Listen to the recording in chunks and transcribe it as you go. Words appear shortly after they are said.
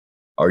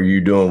Are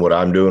you doing what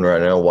I'm doing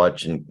right now,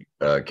 watching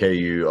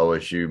KU,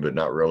 OSU, but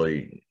not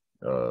really?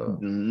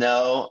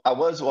 No, I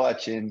was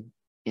watching,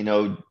 you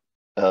know,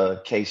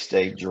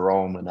 K-State,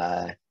 Jerome and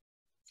I.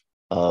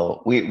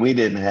 We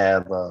didn't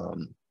have a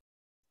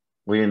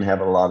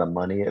lot of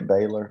money at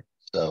Baylor,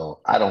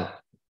 so I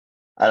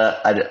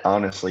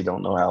honestly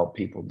don't know how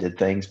people did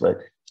things, but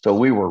so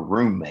we were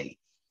roommates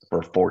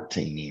for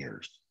 14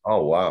 years.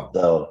 Oh, wow.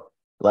 So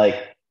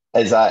like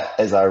as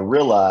I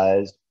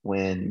realized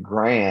when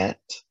Grant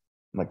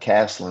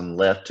McCaslin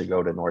left to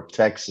go to North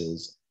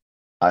Texas,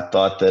 I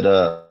thought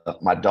that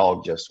my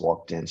dog just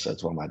walked in, so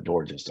that's why my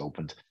door just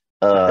opened.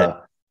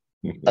 Uh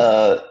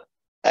uh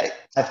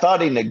I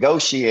thought he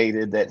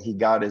negotiated that he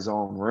got his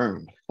own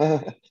room.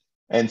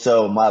 And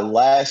so my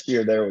last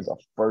year there was a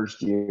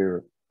first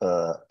year.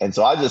 And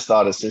so I just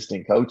thought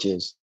assistant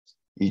coaches,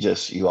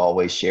 you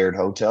always shared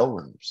hotel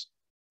rooms.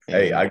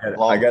 Hey, And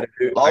long I long got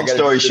to do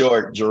story this.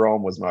 short,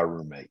 Jerome was my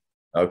roommate.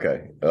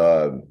 Okay.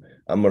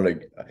 I'm gonna,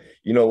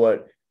 you know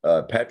what?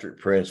 Patrick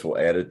Prince will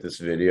edit this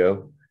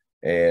video,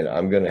 and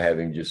I'm gonna have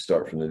him just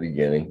start from the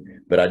beginning.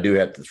 But I do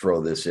have to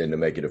throw this in to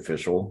make it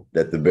official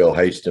that the Bill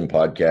Haston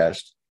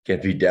podcast can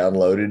be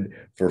downloaded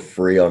for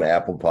free on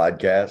Apple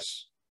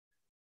Podcasts,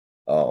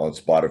 on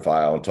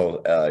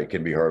Spotify, it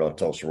can be heard on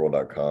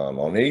TulsaRoll.com,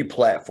 on any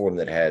platform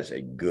that has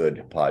a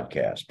good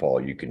podcast.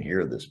 Paul, you can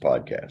hear this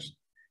podcast.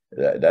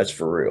 That's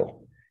for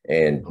real.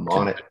 And I'm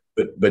on it.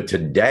 but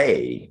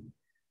today,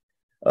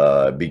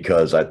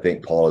 because I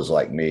think Paul is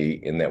like me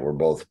in that we're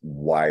both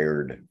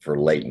wired for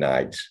late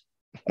nights.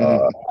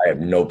 I have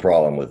no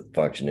problem with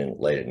functioning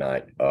late at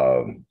night.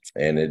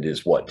 And it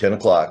is 10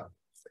 o'clock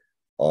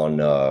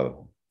on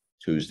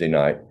Tuesday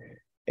night.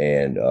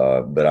 And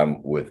but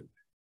I'm with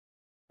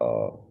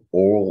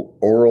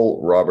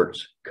Oral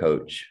Roberts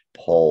coach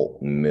Paul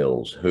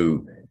Mills,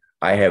 who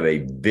I have a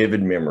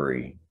vivid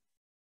memory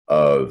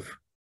of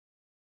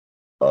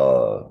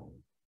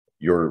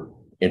your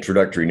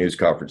introductory news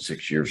conference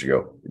 6 years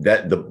ago.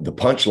 That the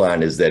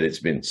punchline is that it's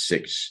been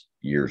 6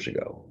 years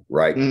ago,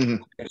 right? Mhm.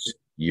 6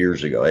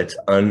 years ago. It's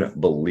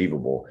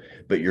unbelievable.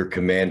 But your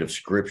command of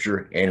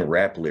scripture and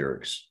rap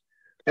lyrics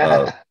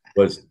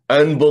was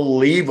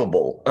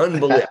unbelievable.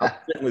 Unbelievable. I was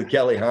sitting with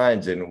Kelly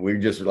Hines and we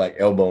just like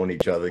elbowing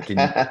each other.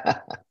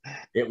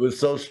 It was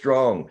so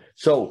strong.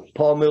 So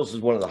Paul Mills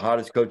is one of the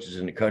hottest coaches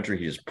in the country.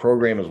 His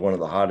program is one of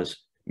the hottest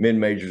mid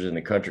majors in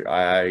the country.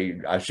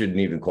 I shouldn't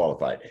even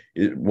qualify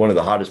it. One of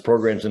the hottest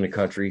programs in the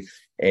country.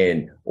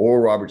 And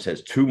Oral Roberts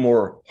has two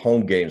more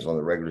home games on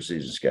the regular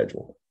season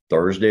schedule.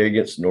 Thursday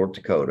against North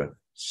Dakota,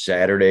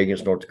 Saturday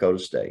against North Dakota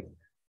State.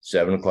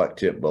 7 o'clock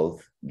tip,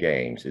 both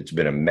games. It's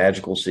been a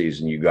magical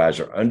season. You guys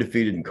are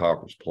undefeated in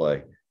conference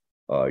play.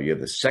 You have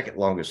the second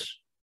longest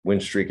win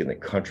streak in the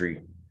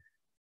country.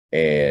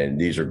 And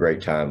these are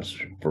great times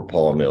for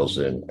Paul Mills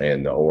and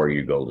the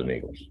ORU Golden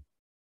Eagles.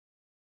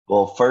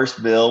 Well,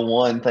 first, Bill,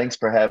 one, thanks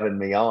for having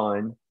me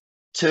on.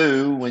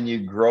 Two, when you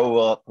grow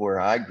up where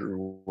I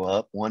grew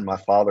up, one, my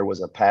father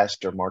was a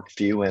pastor, Mark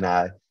Few, and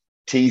I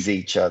tease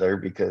each other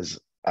because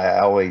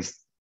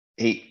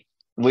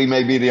we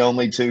may be the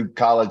only two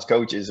college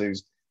coaches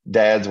whose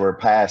dads were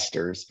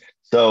pastors.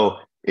 So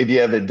if you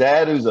have a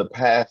dad who's a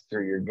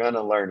pastor, you're going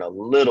to learn a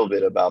little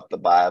bit about the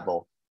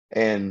Bible.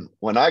 And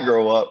when I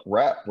grow up,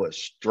 rap was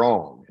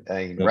strong.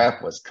 I mean,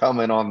 rap was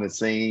coming on the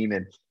scene,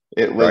 and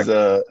it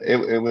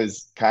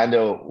was kind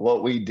of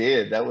what we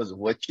did. That was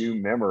what you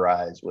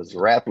memorized was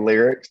rap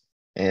lyrics.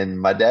 And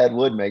my dad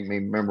would make me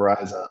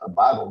memorize a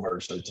Bible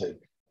verse or two,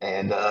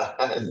 and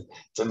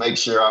to make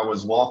sure I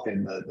was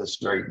walking the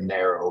straight and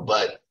narrow.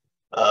 But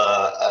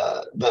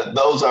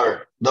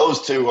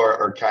those two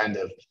are kind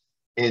of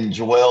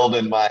indwelled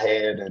in my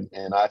head,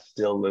 and I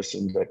still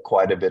listen to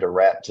quite a bit of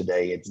rap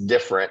today. It's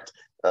different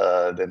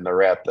than the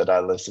rap that I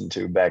listened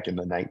to back in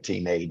the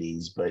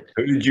 1980s, but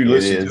who did you it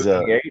listen is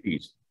to in the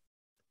 80s?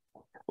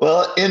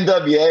 well,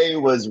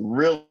 NWA was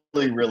really,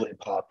 really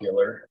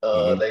popular.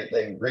 Mm-hmm.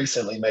 They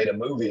recently made a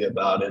movie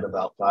about it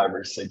about 5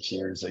 or 6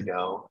 years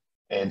ago.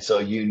 And so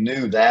you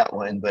knew that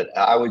one, but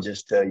I would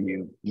just tell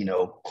you,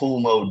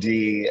 Cool Mo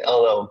D,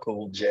 LL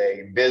Cool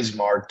J, Biz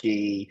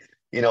Markie,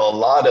 a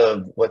lot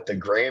of what the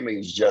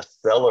Grammys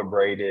just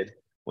celebrated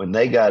when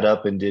they got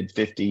up and did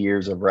 50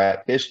 years of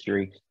rap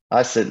history. I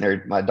was sitting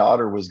there, my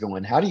daughter was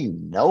going, how do you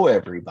know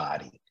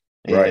everybody?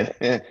 Right.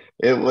 And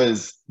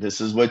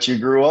this is what you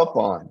grew up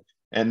on.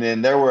 And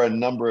then there were a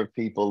number of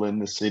people in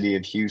the city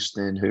of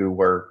Houston who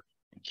were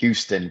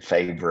Houston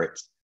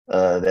favorites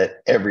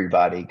that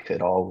everybody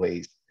could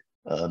always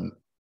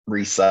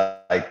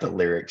recite the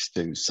lyrics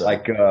to. So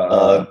Like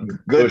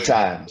good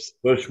times.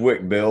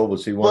 Bushwick Bill,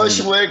 was he one?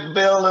 Bushwick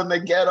Bill and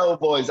the Ghetto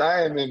Boys.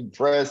 I am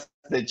impressed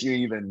that you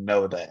even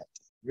know that.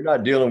 You're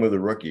not dealing with a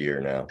rookie here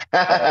now.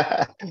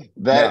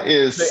 That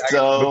is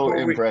so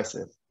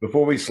impressive.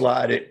 Before we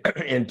slide it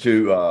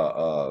into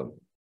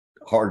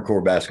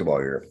hardcore basketball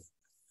here,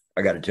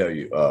 I got to tell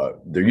you,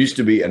 there used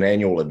to be an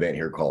annual event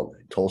here called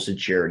Tulsa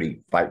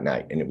Charity Fight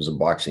Night, and it was a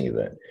boxing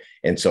event.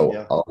 And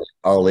so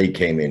Ali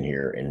came in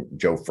here, and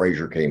Joe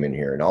Frazier came in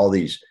here, and all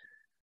these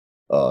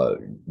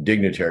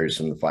dignitaries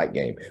from the fight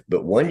game.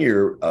 But one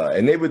year,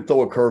 and they would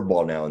throw a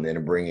curveball now and then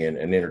and bring in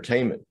an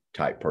entertainment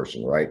type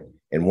person, right?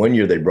 And one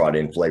year they brought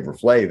in Flavor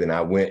Flav, and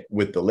I went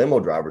with the limo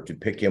driver to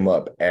pick him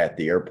up at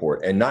the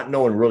airport, and not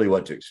knowing really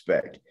what to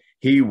expect.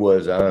 He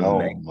was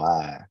amazing.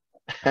 Oh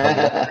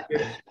my.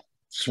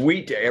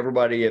 Sweet to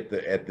everybody at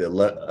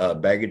the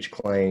baggage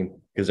claim,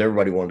 because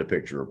everybody wanted a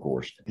picture, of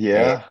course.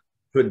 Yeah.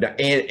 And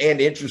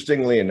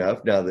interestingly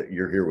enough, now that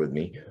you're here with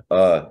me,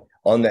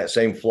 on that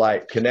same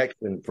flight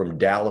connection from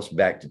Dallas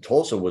back to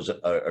Tulsa was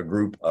a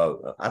group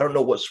of, I don't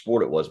know what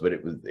sport it was, but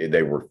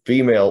they were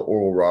female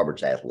Oral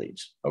Roberts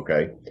athletes.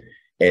 Okay.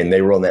 And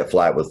they were on that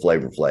flight with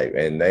Flavor Flav,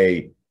 and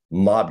they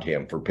mobbed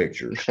him for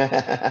pictures.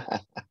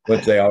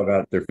 Once they all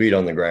got their feet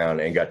on the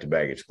ground and got to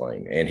baggage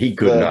claim, and he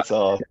could That's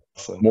not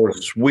awesome. more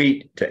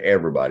sweet to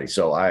everybody.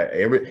 So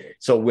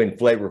when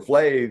Flavor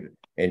Flav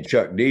and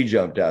Chuck D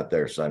jumped out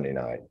there Sunday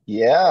night,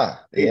 yeah,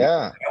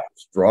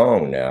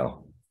 strong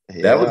now.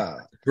 Yeah. That was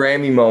a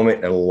Grammy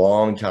moment in a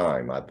long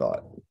time, I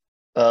thought.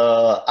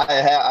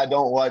 I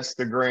don't watch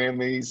the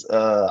Grammys.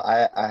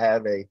 I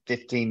have a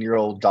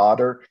 15-year-old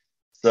daughter,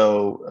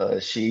 so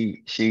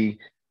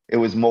it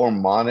was more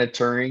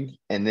monitoring.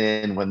 And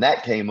then when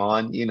that came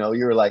on, you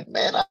were like,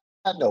 man,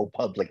 I know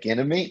Public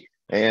Enemy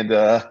and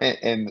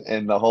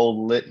the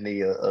whole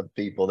litany of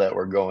people that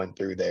were going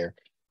through there.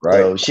 Right.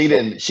 So she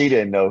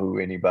didn't know who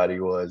anybody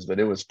was, but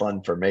it was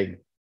fun for me.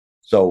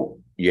 So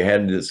you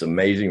had this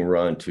amazing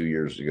run 2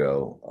 years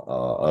ago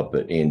up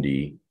at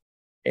Indy,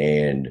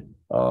 and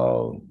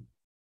I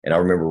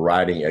remember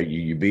riding.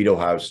 You beat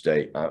Ohio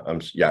State.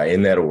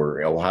 In that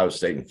order. Ohio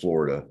State and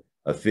Florida.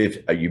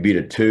 You beat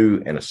a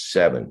 2 and a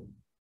 7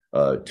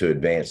 to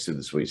advance to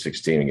the Sweet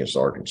 16 against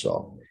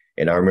Arkansas.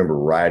 And I remember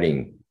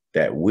riding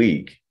that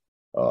week.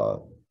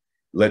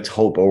 Let's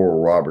hope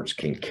Oral Roberts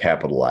can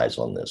capitalize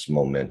on this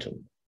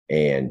momentum.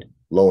 And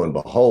lo and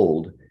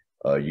behold,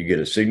 you get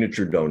a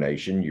signature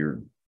donation.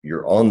 You're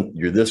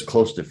this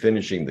close to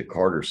finishing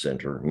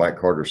the Mike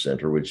Carter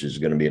Center, which is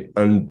going to be an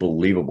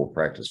unbelievable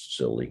practice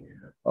facility.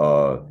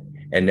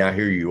 And now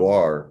here you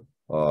are.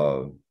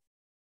 You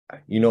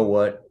know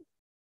what?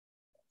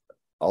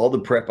 All the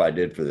prep I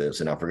did for this,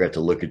 and I forgot to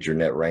look at your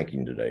net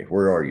ranking today.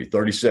 Where are you?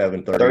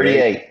 37,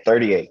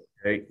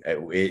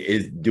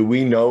 38. Do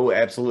we know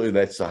absolutely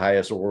that's the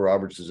highest Oral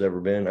Roberts has ever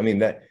been? I mean,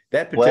 that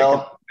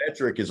particular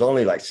metric is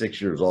only like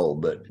 6 years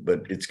old, but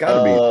it's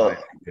got to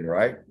be,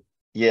 right?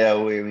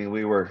 Yeah,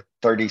 we were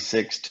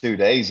 36 2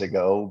 days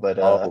ago, but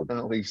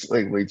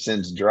we've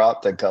since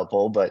dropped a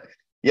couple. But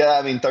yeah,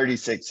 I mean,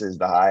 36 is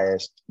the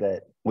highest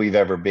that we've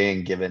ever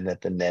been, given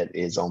that the net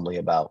is only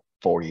about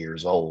 4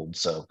 years old.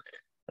 So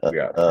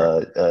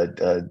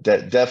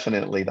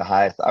definitely the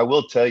highest. I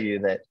will tell you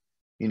that,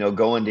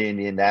 going to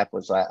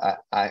Indianapolis, I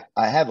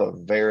have a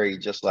very,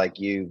 just like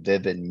you,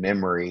 vivid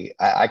memory.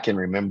 I can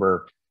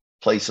remember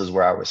places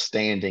where I was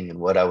standing and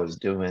what I was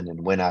doing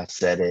and when I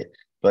said it.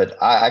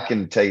 But I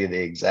can tell you the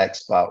exact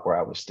spot where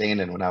I was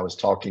standing when I was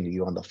talking to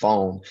you on the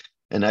phone.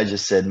 And I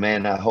just said,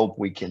 man, I hope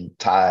we can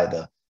tie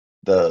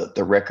the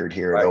record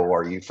here at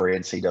ORU for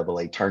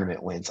NCAA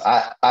tournament wins.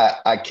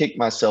 I kicked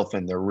myself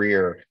in the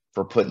rear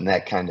for putting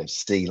that kind of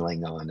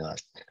ceiling on us.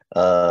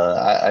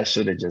 I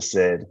should have just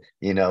said,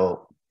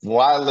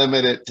 why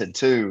limit it to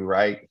 2,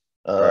 right?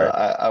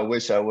 I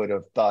wish I would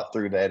have thought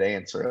through that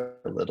answer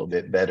a little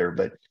bit better.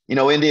 But,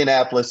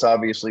 Indianapolis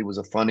obviously was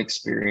a fun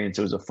experience.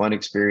 It was a fun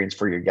experience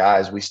for your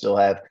guys. We still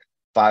have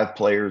 5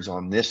 players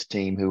on this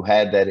team who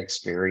had that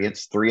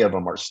experience. 3 of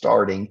them are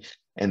starting.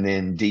 And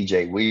then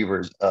DJ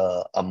Weaver's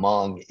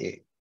among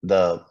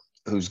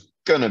who's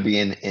going to be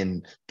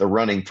in the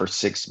running for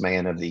 6th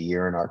man of the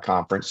year in our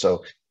conference.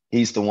 So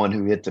he's the one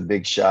who hit the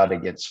big shot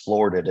against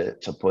Florida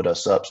to put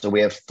us up. So we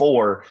have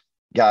 4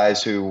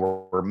 guys who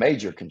were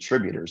major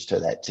contributors to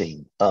that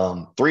team.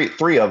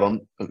 Three of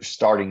them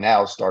starting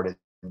now started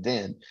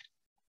then.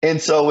 And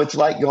so it's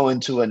like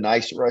going to a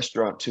nice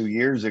restaurant 2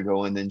 years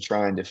ago and then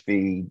trying to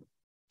feed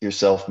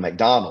yourself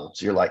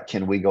McDonald's. You're like,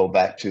 can we go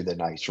back to the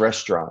nice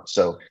restaurant?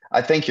 So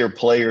I think your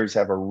players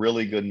have a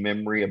really good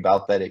memory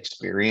about that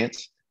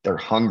experience. They're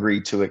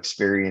hungry to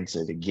experience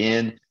it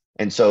again.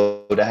 And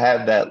so to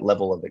have that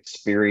level of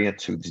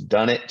experience who's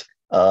done it,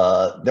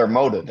 they're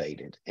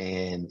motivated.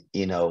 And,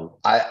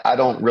 I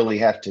don't really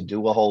have to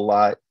do a whole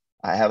lot.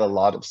 I have a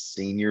lot of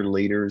senior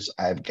leaders.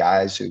 I have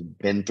guys who've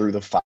been through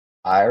the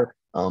fire,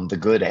 the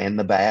good and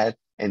the bad.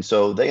 And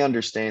so they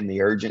understand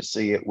the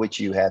urgency at which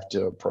you have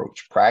to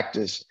approach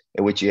practice,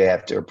 at which you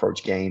have to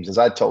approach games. As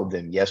I told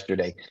them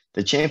yesterday,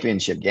 the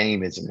championship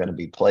game isn't going to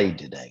be played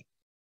today.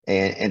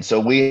 And so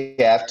we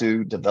have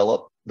to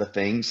develop the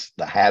things,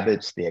 the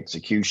habits, the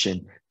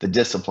execution, the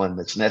discipline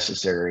that's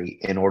necessary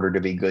in order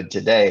to be good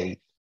today.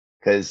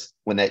 Because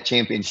when that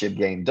championship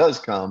game does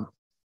come,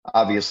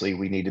 obviously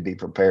we need to be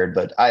prepared.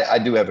 But I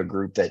do have a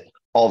group that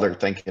all they're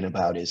thinking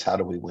about is how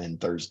do we win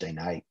Thursday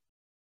night.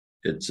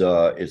 It's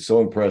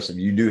so impressive.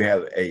 You do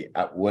have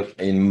what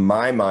in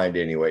my mind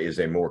anyway is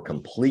a more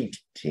complete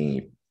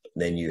team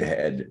than you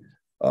had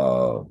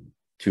 2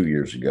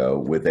 years ago,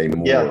 with a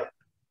more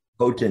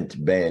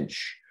potent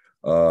bench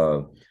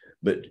Uh,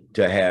 but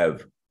to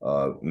have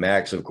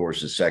Max, of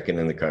course, is second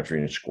in the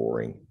country in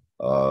scoring.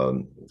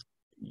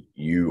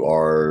 You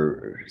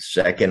are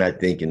second, I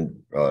think, in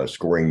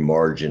scoring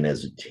margin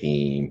as a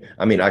team.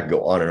 I mean, I could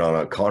go on and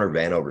on. Connor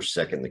Vanover,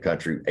 second in the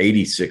country,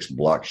 86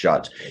 block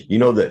shots. You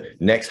know, the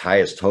next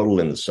highest total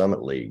in the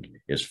Summit League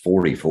is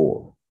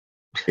 44.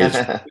 It's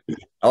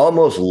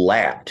almost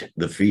lapped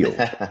the field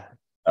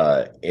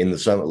in the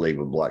Summit League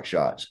with block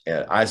shots.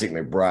 Isaac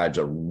McBride's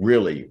a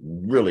really,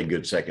 really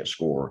good second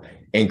scorer.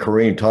 And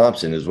Kareem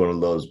Thompson is one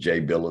of those Jay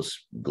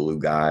Billis glue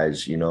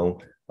guys, you know,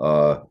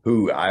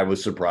 who I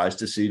was surprised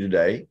to see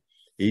today.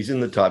 He's in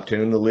the top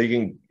 10 in the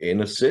league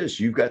in assists.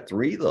 You've got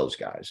three of those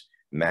guys.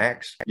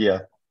 Max,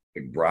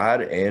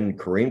 McBride, and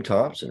Kareem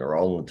Thompson are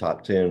all in the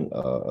top 10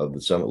 of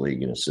the Summit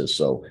League in assists.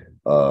 So,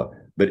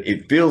 but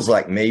it feels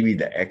like maybe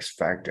the X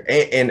factor,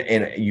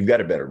 and you've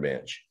got a better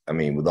bench. I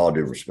mean, with all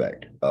due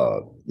respect,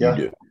 you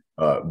do.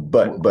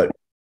 But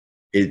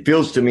it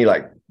feels to me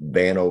like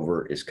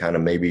Vanover is kind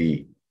of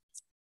maybe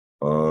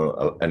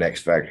an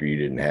X factor you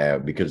didn't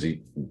have, because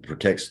he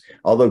protects.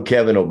 Although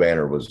Kevin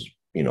O'Banner was,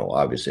 you know,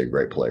 obviously a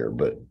great player,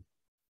 but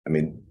I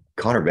mean,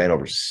 Connor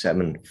Vanover's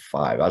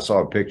 7'5". I saw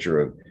a picture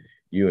of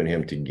you and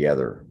him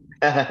together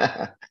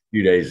a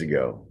few days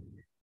ago.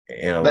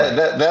 And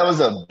that was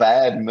a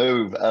bad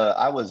move.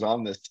 I was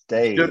on the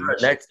stage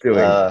right next to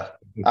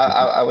him.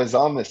 I was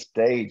on the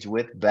stage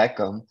with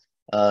Beckham,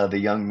 the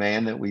young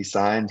man that we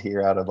signed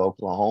here out of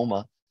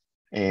Oklahoma,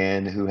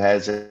 and who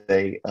has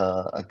a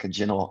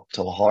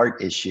congenital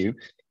heart issue.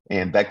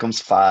 And Beckham's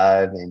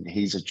 5, and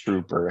he's a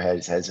trooper.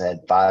 Has had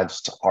 5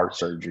 heart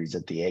surgeries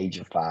at the age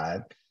of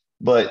 5.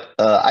 But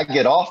I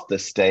get off the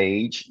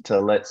stage to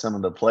let some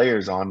of the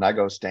players on. And I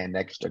go stand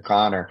next to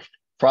Connor.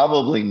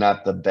 Probably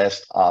not the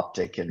best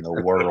optic in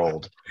the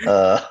world.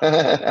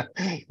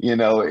 You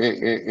know,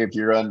 if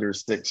you're under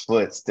 6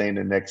 foot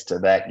standing next to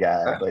that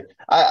guy. But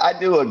I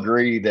do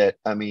agree that,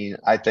 I mean,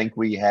 I think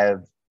we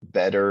have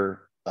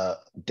better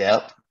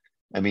depth.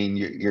 I mean,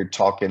 you're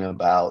talking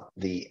about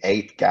the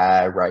 8th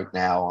guy right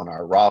now on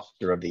our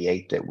roster of the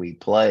 8 that we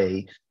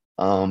play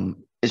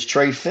is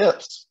Trey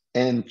Phipps.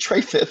 And Trey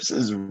Phipps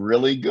is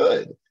really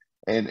good.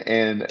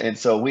 And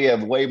so we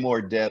have way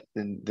more depth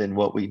than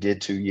what we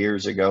did 2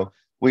 years ago.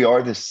 We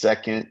are the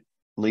second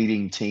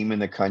leading team in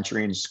the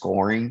country in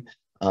scoring.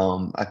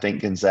 I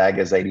think Gonzaga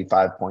is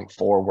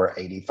 85.4. We're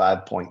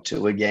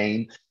 85.2 a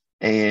game.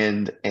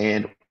 And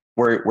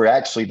we're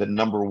actually the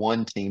number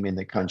 1 team in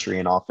the country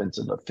in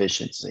offensive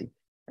efficiency.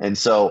 And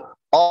so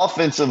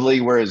offensively,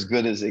 we're as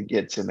good as it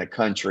gets in the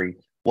country.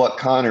 What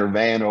Connor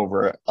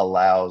Vanover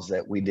allows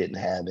that we didn't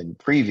have in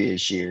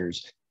previous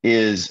years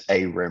is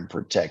a rim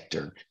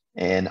protector.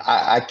 And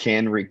I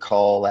can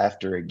recall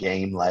after a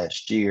game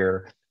last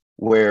year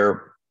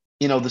where,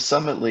 you know, the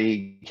Summit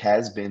League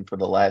has been for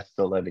the last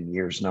 11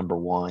 years number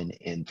 1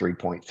 in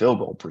 3-point field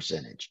goal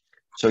percentage.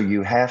 So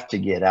you have to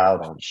get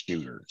out on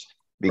shooters,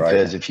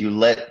 because if you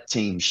let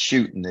teams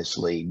shoot in this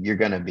league, you're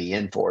going to be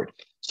in for it.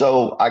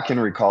 So I can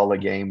recall a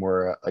game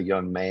where a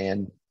young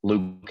man,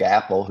 Luke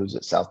Apple, who's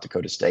at South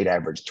Dakota State,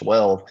 averaged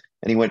 12,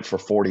 and he went for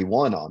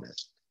 41 on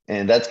us.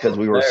 And that's because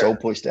we were so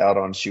pushed out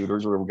on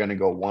shooters. We were going to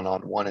go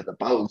one-on-one at the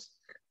post.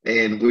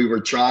 And we were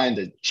trying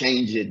to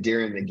change it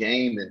during the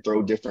game and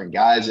throw different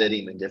guys at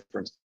him in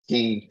different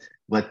schemes.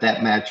 But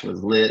that match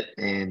was lit,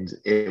 and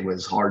it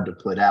was hard to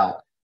put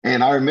out.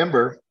 And I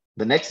remember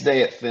the next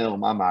day at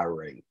film, I'm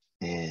irate.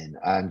 And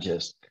I'm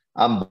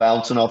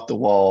bouncing off the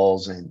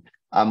walls, and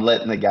I'm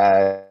letting the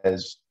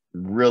guys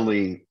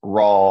really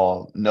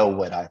raw know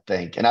what I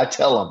think. And I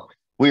tell them,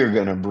 we are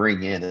going to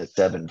bring in a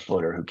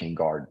 7-footer who can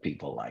guard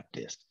people like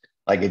this.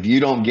 Like, if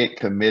you don't get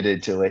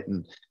committed to it,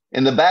 and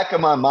in the back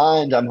of my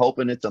mind, I'm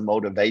hoping it's a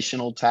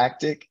motivational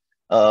tactic.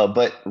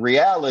 But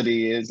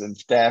reality is in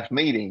staff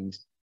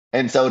meetings.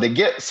 And so to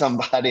get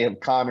somebody of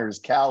Connor's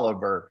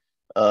caliber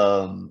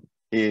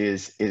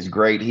is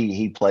great.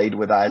 He played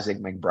with Isaac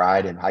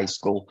McBride in high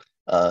school.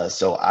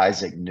 So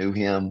Isaac knew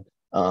him.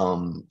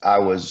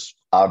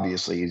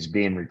 He's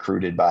being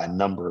recruited by a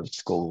number of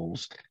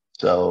schools.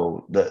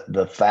 So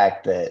the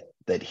fact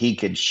that he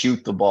could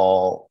shoot the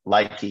ball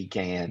like he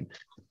can,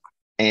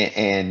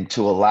 and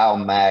to allow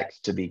Max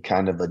to be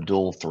kind of a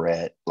dual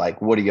threat,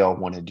 like, what do y'all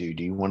want to do?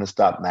 Do you want to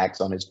stop Max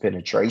on his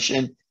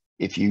penetration?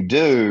 If you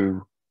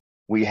do,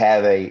 we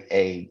have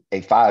a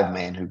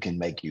 5-man who can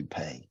make you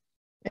pay.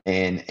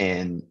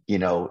 And you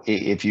know,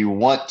 if you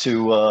want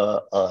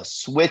to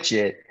switch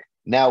it,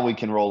 now we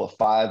can roll a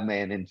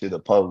 5-man into the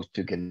post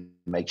who can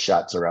make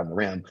shots around the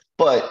rim.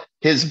 But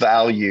his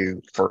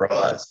value for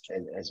us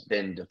has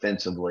been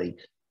defensively,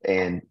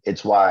 and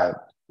it's why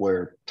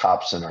we're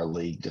tops in our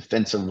league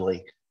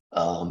defensively.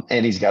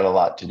 And he's got a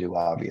lot to do,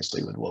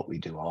 obviously, with what we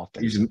do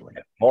offensively.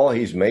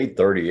 He's made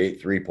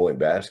 38 3-point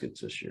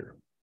baskets this year.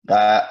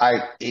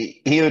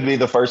 He would be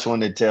the first one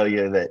to tell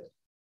you that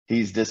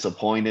he's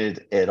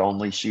disappointed at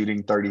only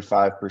shooting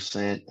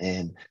 35%.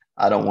 And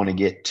I don't want to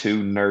get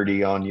too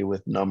nerdy on you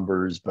with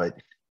numbers, but,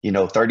 you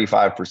know,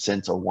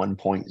 35% is a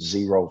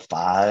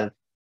 1.05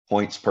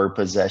 points per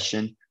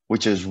possession,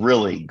 which is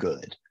really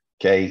good.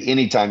 Okay.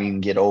 Anytime you can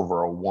get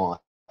over a 1.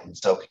 And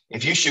so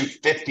if you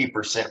shoot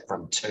 50%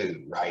 from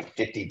 2, right?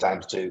 50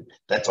 times 2,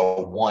 that's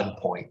a 1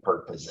 point per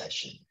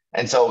possession.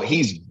 And so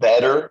he's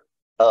better.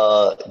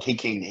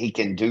 He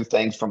can do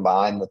things from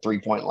behind the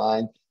 3-point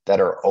line that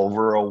are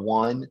over a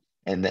 1,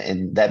 and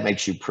that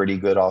makes you pretty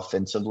good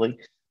offensively.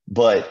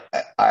 But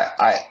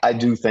I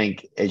do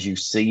think as you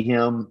see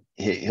him,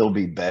 he'll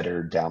be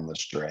better down the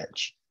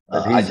stretch.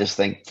 But I he's just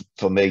think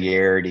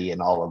familiarity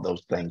and all of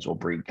those things will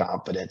breed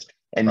confidence.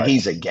 And right.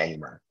 he's a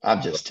gamer.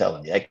 I'm just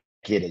telling you, that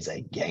kid is a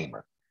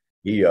gamer.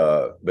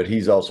 But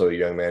he's also a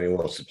young man who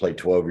wants to play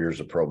 12 years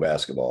of pro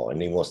basketball,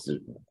 and he wants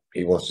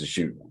to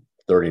shoot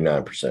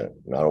 39%.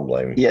 And I don't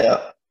blame him.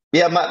 Yeah.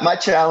 Yeah. My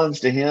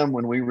challenge to him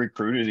when we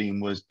recruited him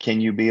was, can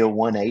you be a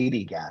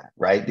 180 guy?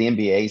 Right. The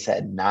NBA's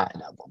had 9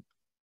 of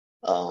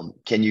them.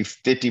 Can you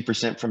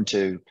 50% from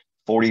 2,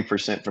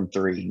 40% from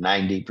 3,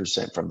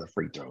 90% from the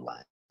free throw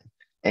line?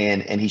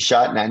 And he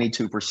shot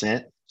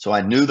 92%. So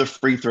I knew the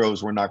free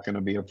throws were not going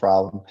to be a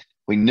problem.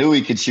 We knew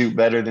he could shoot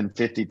better than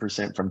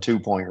 50% from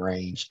 2-point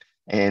range.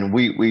 And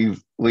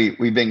we've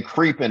been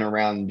creeping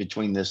around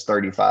between this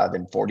 35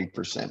 and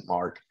 40%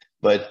 mark.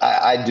 But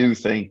I do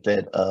think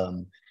that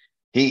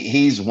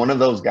he's one of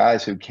those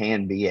guys who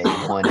can be a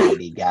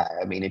 180 guy.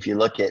 I mean, if you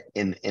look at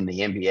in the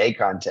NBA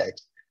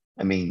context,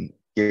 I mean,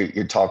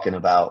 you're talking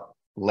about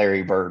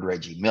Larry Bird,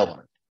 Reggie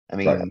Miller. I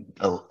mean,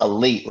 Right.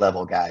 elite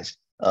level guys.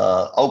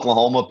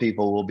 Oklahoma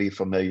people will be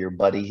familiar.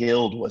 Buddy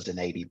Hield was an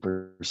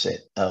 80%,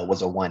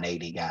 was a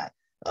 180 guy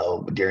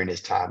during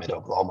his time at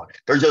Oklahoma.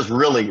 They're just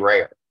really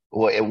rare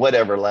at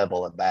whatever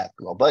level of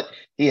basketball, but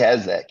he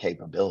has that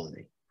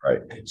capability. Right.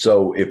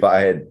 So if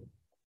I had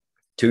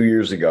 2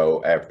 years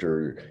ago,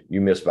 after you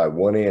missed by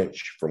 1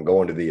 inch from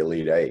going to the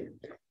Elite Eight,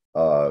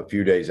 a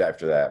few days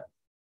after that,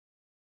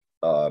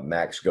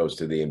 Max goes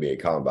to the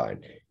NBA Combine.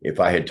 If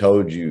I had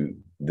told you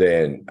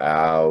then,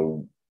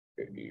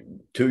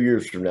 2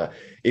 years from now,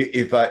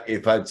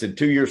 if I'd said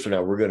 2 years from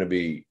now we're going to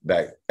be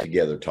back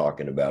together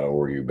talking about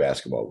ORU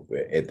basketball,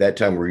 at that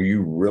time, were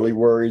you really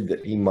worried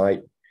that he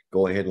might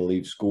go ahead and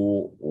leave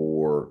school,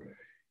 or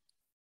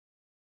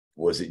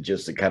was it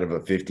just a kind of a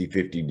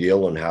 50-50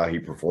 deal on how he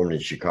performed in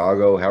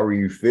Chicago? How are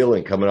you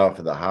feeling coming off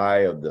of the high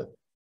of the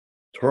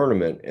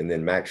tournament, and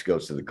then Max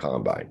goes to the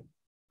Combine?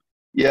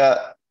 Yeah,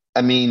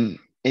 I mean,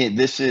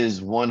 this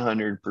is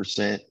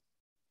 100%.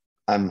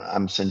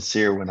 I'm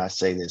sincere when I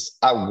say this.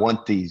 I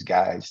want these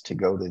guys to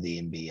go to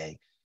the NBA.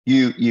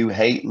 You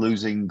hate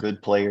losing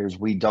good players.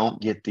 We don't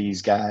get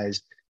these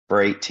guys for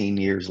 18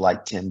 years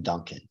like Tim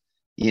Duncan.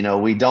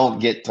 We don't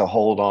get to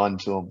hold on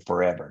to them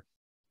forever.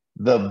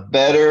 The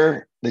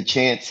better the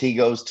chance he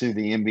goes to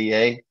the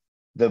NBA,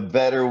 the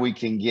better we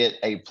can get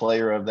a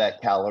player of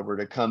that caliber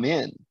to come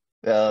in.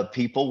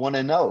 People want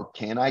to know,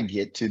 can I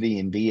get to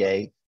the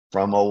NBA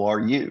from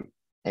ORU?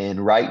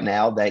 And right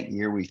now, that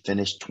year, we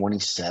finished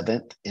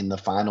 27th in the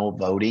final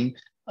voting.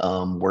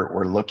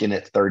 We're looking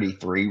at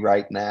 33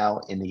 right now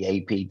in the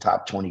AP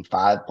Top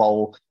 25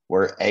 poll.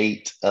 We're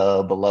 8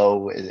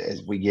 below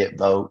as we get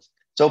votes.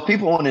 So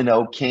people want to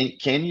know,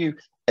 can you,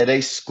 at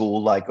a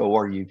school like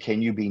ORU,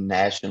 can you be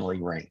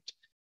nationally ranked?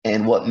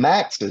 And what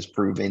Max has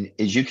proven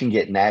is you can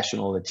get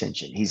national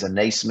attention. He's a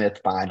Naismith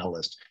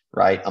finalist,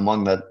 right,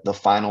 among the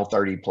final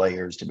 30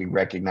 players to be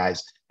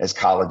recognized as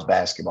College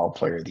Basketball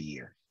Player of the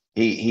Year.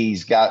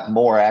 He's got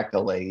more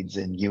accolades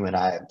than you and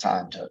I have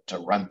time to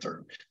run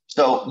through.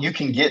 So you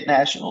can get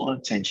national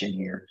attention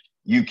here.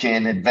 You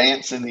can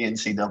advance in the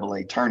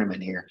NCAA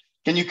tournament here.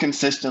 Can you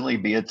consistently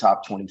be a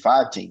top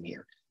 25 team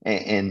here?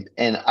 And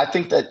I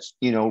think that's,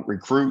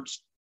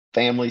 recruits,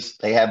 families,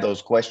 they have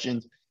those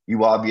questions.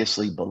 You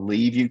obviously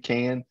believe you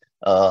can.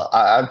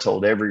 I've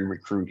told every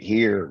recruit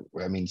here,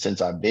 I mean,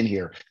 since I've been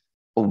here,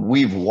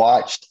 we've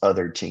watched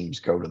other teams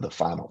go to the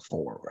Final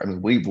Four. I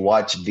mean, we've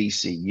watched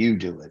VCU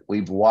do it.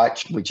 We've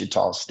watched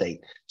Wichita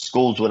State,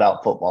 schools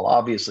without football,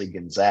 obviously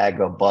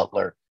Gonzaga,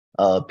 Butler.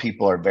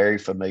 People are very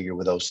familiar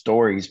with those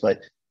stories.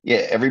 But,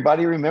 yeah,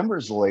 everybody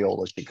remembers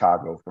Loyola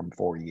Chicago from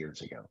 4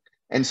 years ago.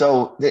 And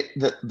so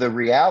the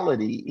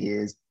reality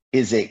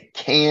is it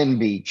can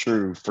be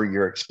true for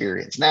your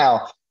experience.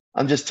 Now,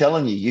 I'm just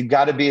telling you, you've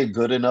got to be a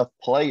good enough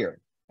player,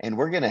 and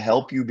we're going to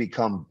help you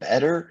become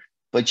better,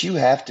 but you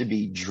have to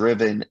be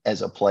driven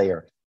as a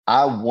player.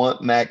 I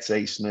want Max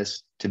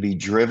Abmas to be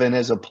driven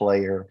as a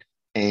player,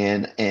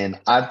 and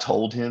I've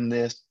told him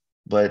this,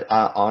 but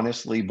I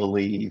honestly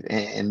believe,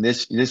 and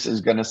this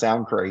is going to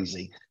sound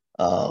crazy,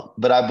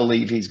 but I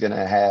believe he's going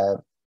to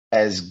have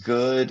as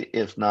good,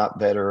 if not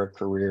better, a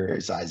career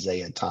as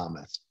Isaiah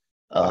Thomas,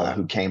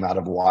 who came out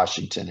of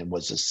Washington and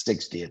was a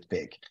 60th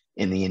pick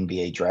in the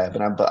NBA draft.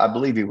 And I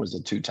believe he was a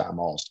 2-time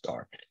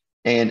All-Star.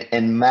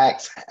 And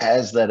Max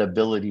has that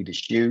ability to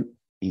shoot.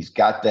 He's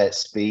got that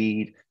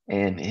speed,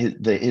 and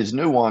his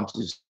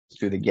nuances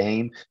to the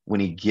game when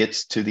he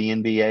gets to the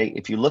NBA.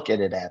 If you look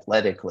at it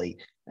athletically,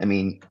 I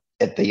mean,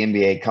 at the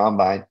NBA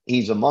Combine,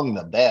 he's among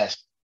the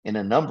best in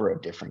a number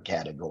of different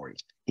categories.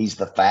 He's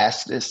the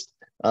fastest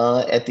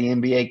at the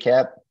NBA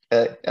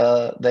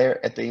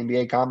there at the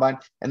NBA Combine,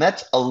 and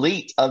that's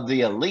elite of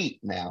the elite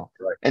now.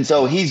 Right. And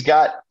so he's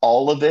got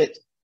all of it.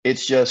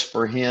 It's just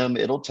for him,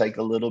 it'll take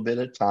a little bit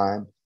of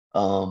time.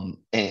 And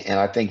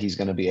I think he's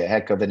going to be a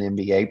heck of an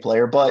NBA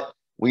player, but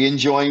we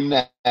enjoy him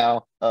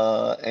now.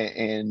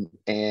 And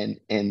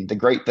the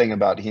great thing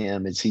about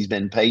him is he's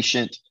been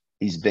patient,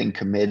 he's been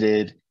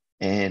committed,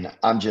 and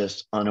I'm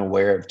just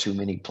unaware of too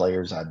many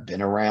players I've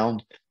been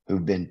around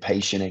who've been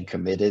patient and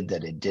committed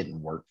that it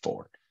didn't work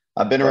for.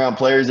 I've been around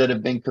players that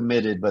have been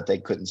committed, but they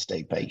couldn't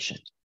stay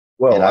patient.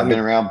 Well, and I've been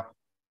around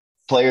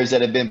players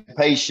that have been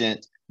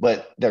patient,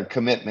 but their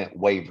commitment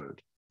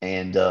wavered.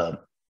 And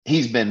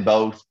he's been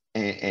both,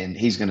 and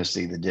he's going to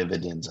see the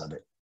dividends of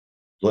it.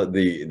 But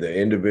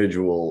the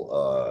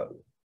individual,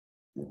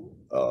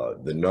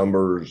 the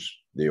numbers,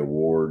 the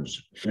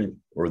awards,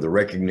 or the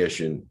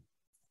recognition,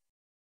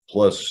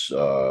 plus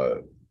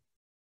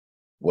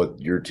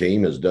what your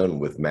team has done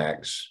with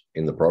Max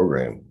in the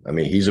program. I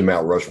mean, he's a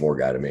Mount Rushmore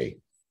guy to me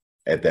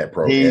at that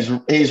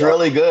program. He's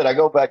really good. I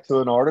go back to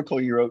an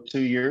article you wrote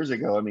 2 years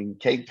ago. I mean,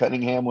 Cade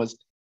Cunningham was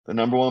the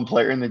number one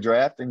player in the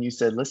draft, and you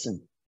said,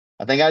 listen,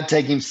 I think I'd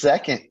take him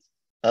second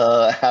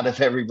out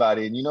of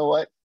everybody. And you know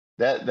what?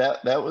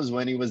 That was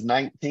when he was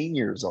 19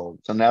 years old.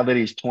 So now that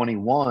he's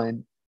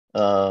 21,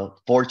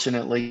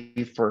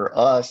 fortunately for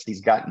us,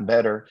 he's gotten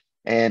better.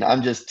 And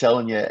I'm just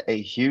telling you,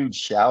 a huge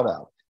shout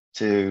out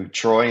to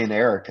Troy and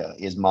Erica,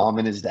 his mom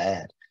and his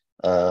dad.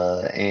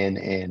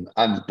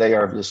 They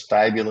are just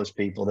fabulous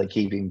people. They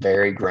keep him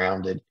very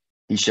grounded.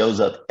 He shows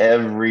up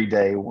every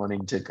day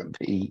wanting to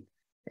compete.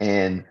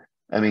 And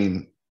I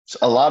mean,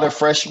 a lot of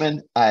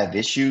freshmen I have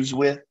issues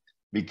with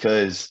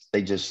because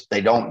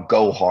they don't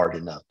go hard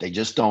enough. They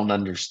just don't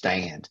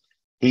understand.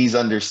 He's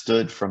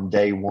understood from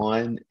day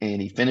one,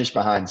 and he finished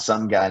behind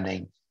some guy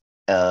named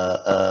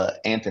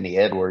Anthony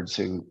Edwards,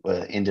 who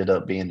ended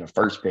up being the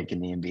first pick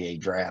in the NBA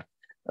draft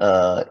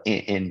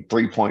in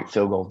 3-point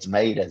field goals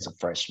made as a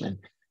freshman.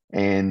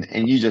 And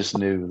you just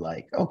knew,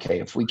 like, okay,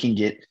 if we can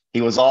get –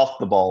 he was off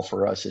the ball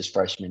for us his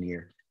freshman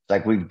year.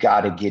 Like, we've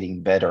got to get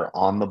him better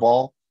on the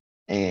ball.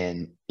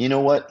 And you know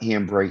what? He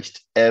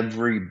embraced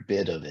every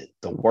bit of it,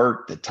 the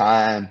work, the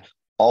time,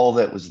 all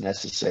that was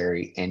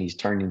necessary. And he's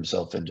turned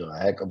himself into a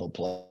heck of a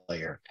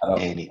player.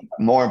 And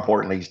more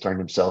importantly, he's turned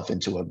himself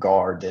into a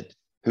guard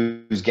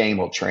whose game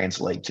will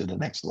translate to the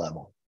next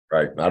level.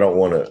 Right. I don't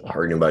want to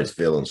hurt anybody's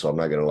feelings, so I'm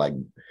not going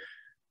to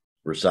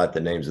recite the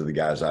names of the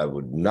guys I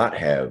would not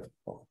have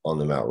on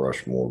the Mount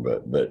Rushmore,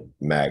 but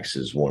Max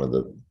is one of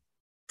the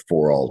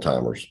 4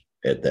 all-timers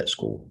at that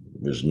school.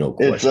 There's no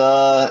question.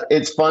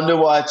 It's fun to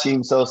watch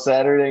him. So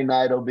Saturday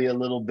night will be a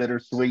little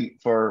bittersweet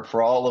for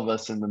all of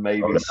us in the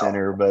Mabee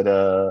Center. But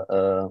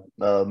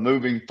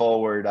moving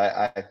forward,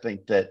 I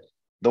think that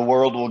the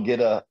world will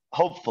get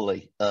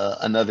hopefully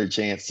another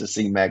chance to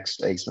see Max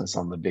Abmas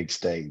on the big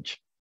stage.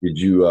 Did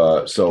you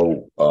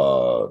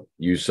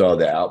you saw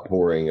the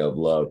outpouring of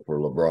love for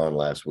LeBron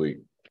last week?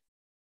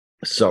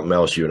 Something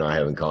else you and I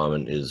have in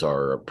common is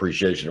our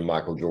appreciation of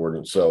Michael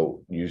Jordan.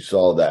 So you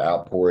saw the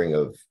outpouring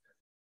of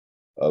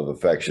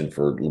affection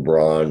for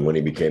LeBron when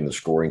he became the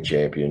scoring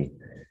champion.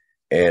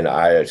 And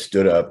I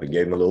stood up and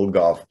gave him a little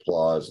golf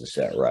applause and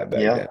sat right back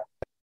down.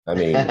 I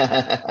mean,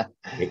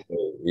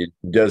 it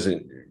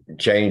doesn't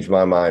change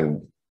my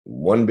mind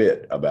one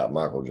bit about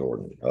Michael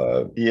Jordan.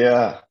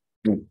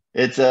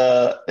 It's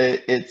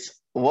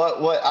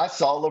what I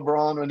saw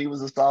LeBron when he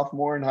was a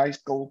sophomore in high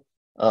school,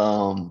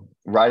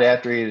 right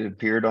after he had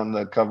appeared on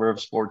the cover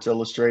of Sports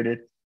Illustrated,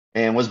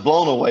 and was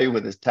blown away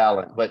with his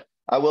talent. But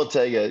I will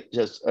tell you,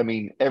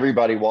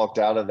 everybody walked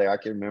out of there. I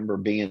can remember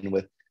being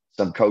with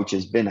some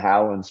coaches, Ben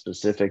Howland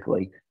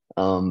specifically,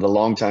 the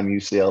longtime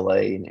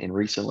UCLA and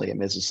recently at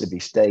Mississippi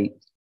State.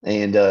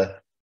 And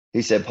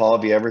he said, Paul,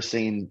 have you ever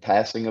seen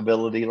passing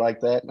ability like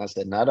that? And I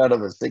said, not out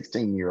of a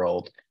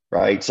 16-year-old,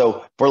 right?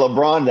 So for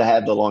LeBron to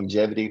have the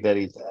longevity that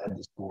he's had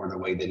to score the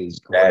way that he's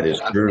scored, that is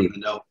true.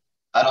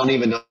 I don't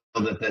even know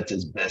that that's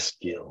his best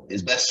skill.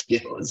 His best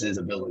skill is his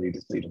ability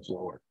to see the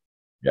floor.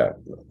 Yeah.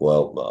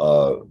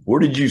 Well, where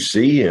did you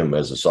see him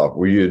as a sophomore?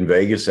 Were you in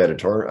Vegas at a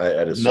turn?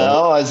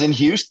 No, I was in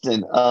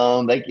Houston.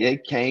 They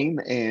came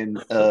and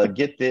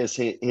get this.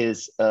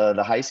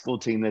 The high school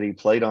team that he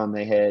played on,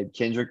 they had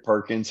Kendrick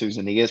Perkins, who's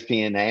an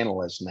ESPN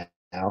analyst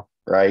now,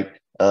 right?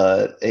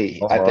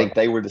 I think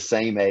they were the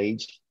same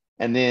age.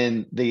 And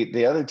then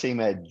the other team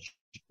had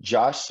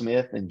Josh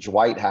Smith and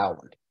Dwight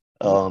Howard.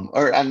 They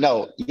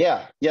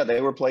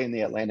were playing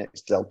the Atlantic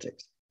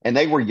Celtics. And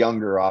they were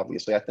younger,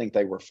 obviously. I think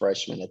they were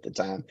freshmen at the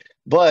time.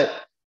 But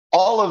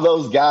all of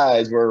those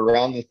guys were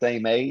around the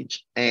same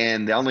age.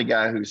 And the only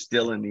guy who's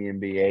still in the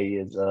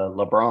NBA is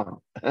LeBron.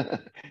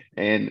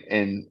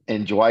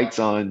 and Dwight's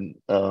on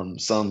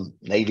some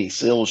Navy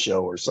SEAL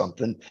show or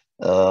something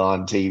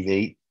on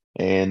TV.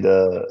 And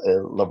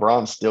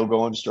LeBron's still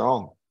going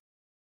strong.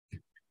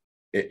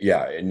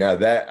 Now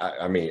that,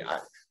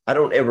 I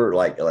don't ever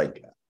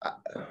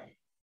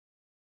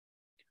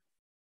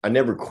I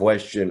never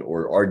question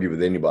or argue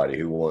with anybody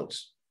who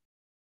wants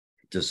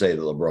to say that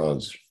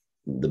LeBron's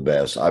the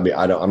best. I mean,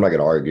 I'm not going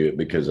to argue it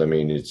because I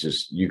mean, it's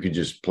just you could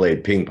just play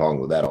ping pong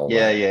with that all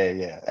Yeah, night.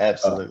 yeah,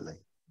 absolutely.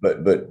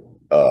 But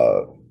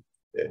uh,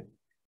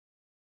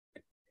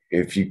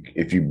 if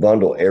you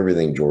bundle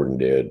everything Jordan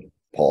did,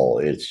 Paul,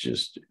 it's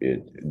just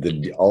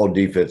the all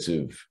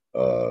defensive.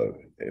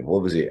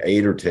 What was he?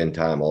 8 or 10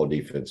 time all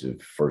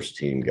defensive first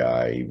team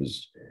guy. He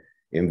was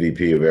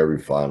MVP of every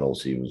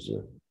finals. He was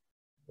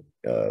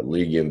a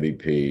league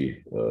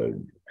MVP.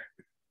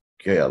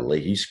 Yeah,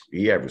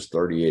 he averaged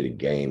 38 a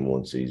game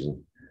one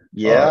season.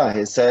 Yeah,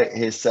 his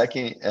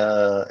second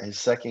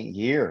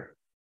year,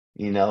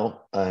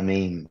 I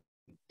mean,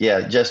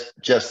 yeah, just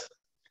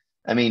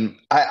I mean,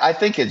 I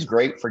think it's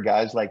great for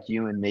guys like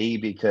you and me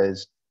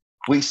because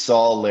we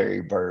saw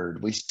Larry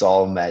Bird, we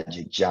saw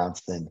Magic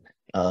Johnson,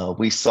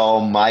 we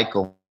saw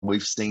Michael,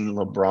 we've seen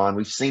LeBron,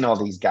 we've seen all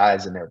these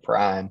guys in their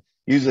prime.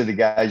 Usually, the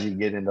guys you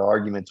get into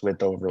arguments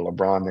with over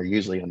LeBron, they're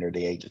usually under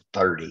the age of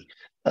 30.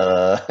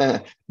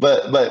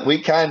 But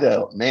we kind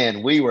of,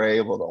 man, we were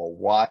able to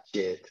watch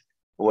it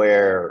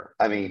where,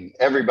 I mean,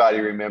 everybody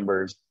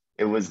remembers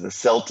it was the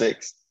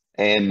Celtics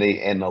and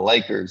the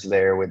Lakers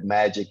there with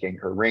Magic and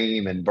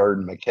Kareem and Bird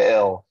and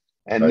McHale.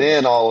 And Right.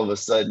 then all of a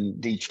sudden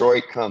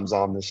Detroit comes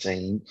on the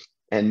scene.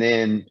 And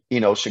then,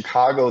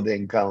 Chicago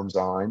then comes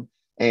on.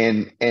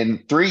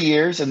 And 3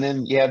 years, and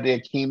then you have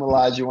the Akeem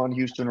Olajuwon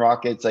Houston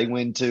Rockets. They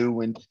win two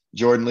when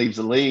Jordan leaves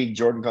the league.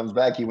 Jordan comes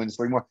back, he wins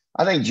three more.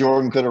 I think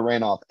Jordan could have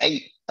ran off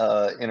eight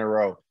in a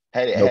row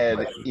had it No had,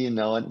 question.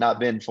 it not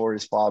been for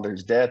his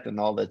father's death and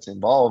all that's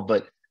involved.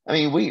 But I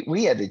mean,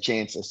 we had the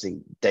chance to see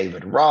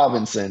David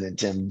Robinson and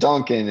Tim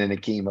Duncan and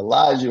Akeem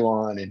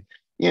Olajuwon,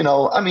 and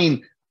I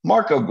mean,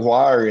 Mark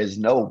Aguirre is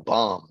no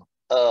bum.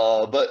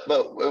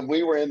 But when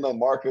we were in the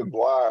Mark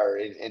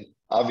Aguirre and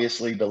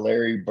obviously the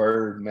Larry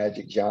Bird,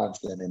 Magic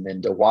Johnson, and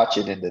then to watch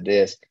it into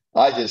this,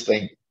 I just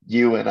think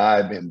you and I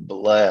have been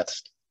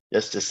blessed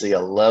just to see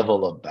a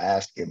level of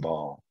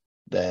basketball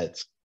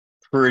that's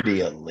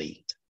pretty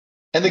elite.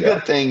 And the Yeah.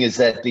 good thing is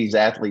that these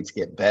athletes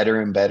get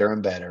better and better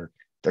and better.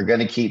 They're going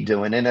to keep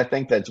doing it. And I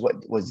think that's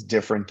what was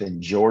different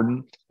than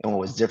Jordan and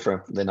what was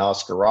different than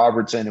Oscar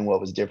Robertson and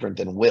what was different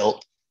than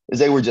Wilt is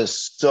they were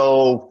just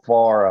so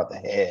far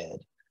ahead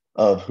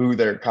of who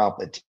their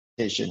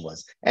competition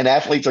was. And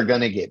athletes are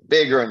going to get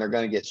bigger and they're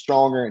going to get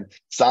stronger and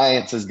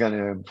science is going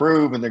to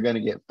improve and they're going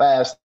to get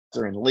faster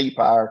and leap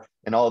higher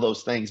and all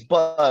those things.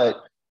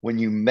 But when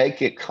you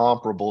make it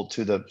comparable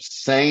to the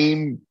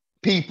same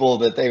people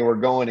that they were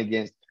going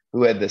against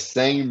who had the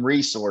same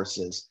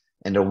resources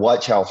and to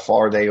watch how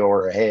far they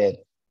are ahead,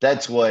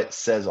 that's what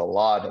says a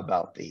lot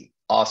about the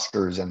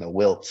Oscars and the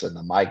Wilts and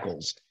the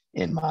Michaels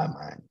in my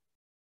mind.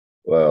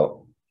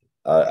 Well,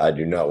 I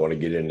do not want to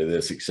get into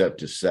this except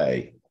to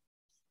say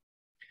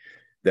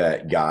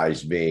that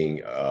guys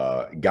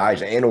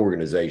and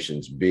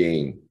organizations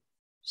being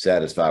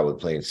satisfied with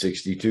playing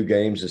 62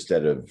 games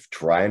instead of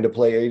trying to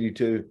play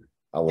 82,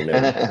 I will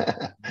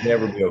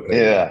never be okay with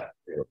Yeah.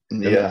 that.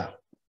 Yeah.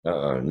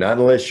 Not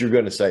unless you're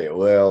going to say,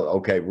 well,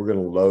 okay, we're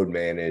going to load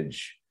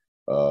manage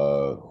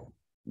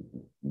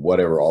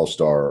whatever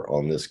all-star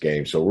on this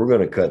game, so we're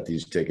going to cut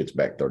these tickets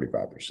back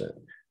 35%.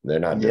 They're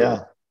not doing Yeah.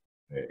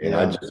 it. And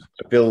I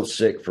feel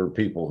sick for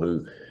people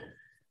who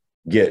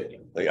get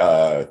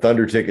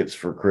Thunder tickets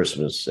for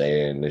Christmas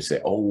and they say,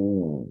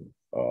 oh,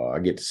 I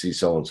get to see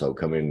so-and-so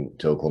come in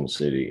to Oklahoma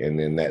City. And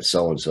then that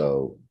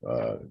so-and-so,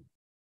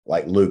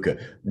 like Luka,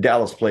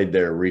 Dallas played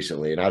there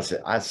recently. And I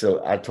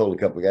told a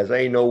couple of guys,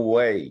 ain't no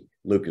way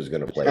Luka's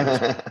going to play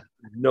this.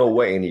 No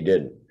way. And he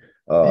didn't.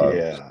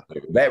 Yeah.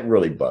 That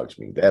really bugs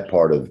me, that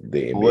part of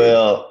the NBA.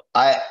 Well,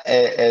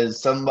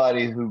 as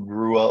somebody who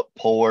grew up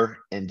poor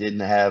and didn't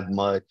have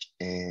much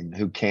and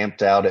who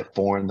camped out at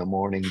 4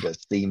 a.m. to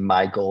see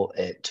Michael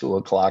at 2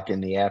 o'clock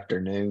in the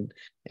afternoon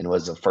and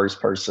was the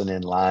first person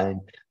in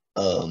line,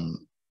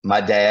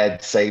 my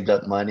dad saved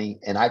up money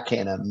and I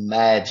can't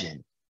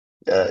imagine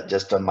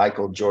just a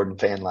Michael Jordan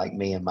fan like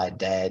me and my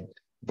dad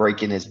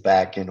breaking his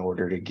back in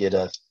order to get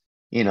us,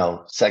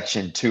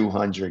 section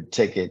 200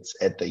 tickets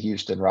at the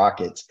Houston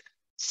Rockets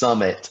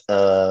Summit,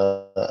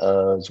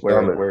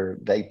 where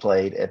they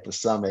played at the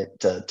Summit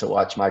to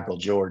watch Michael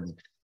Jordan.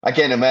 I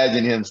can't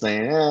imagine him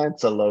saying,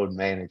 it's a load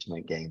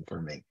management game for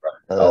me.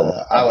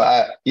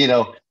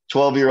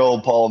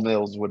 12-year-old Paul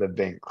Mills would have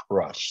been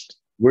crushed.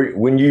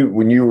 When you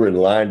were in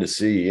line to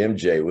see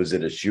MJ, was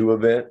it a shoe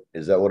event?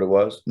 Is that what it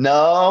was?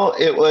 No,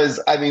 it was.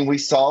 I mean, we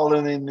saw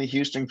it in the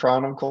Houston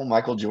Chronicle.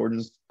 Michael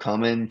Jordan's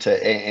coming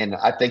and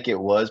I think it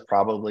was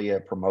probably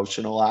a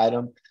promotional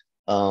item.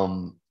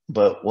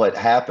 But what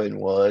happened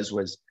was,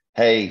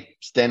 hey,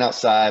 stand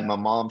outside. My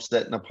mom's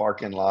sat in the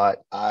parking lot.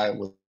 I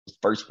was the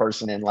first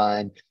person in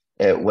line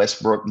at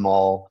Westbrook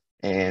Mall.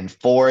 And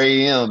 4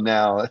 a.m.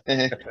 now,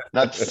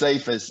 not the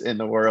safest in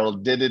the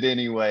world, did it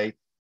anyway.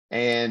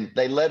 And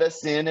they let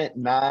us in at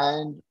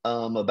 9,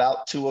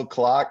 about 2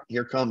 o'clock.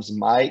 Here comes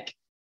Mike,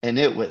 and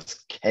it was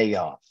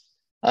chaos.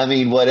 I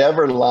mean,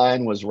 whatever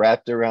line was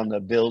wrapped around the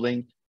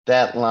building,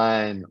 that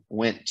line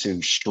went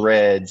to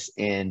shreds.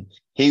 And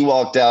he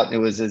walked out, and it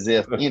was as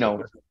if,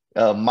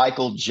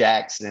 Michael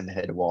Jackson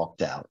had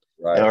walked out,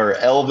 Right. or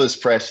Elvis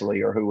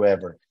Presley or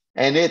whoever.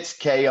 And it's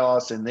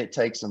chaos and it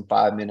takes them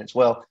 5 minutes.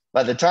 Well,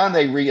 by the time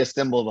they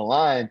reassemble the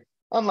line,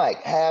 I'm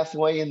like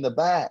halfway in the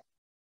back.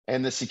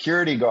 And the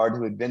security guard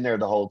who had been there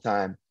the whole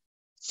time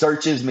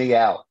searches me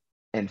out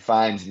and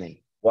finds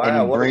me. And he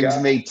Wow, what a brings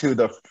guy. me to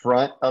the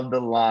front of the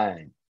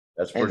line.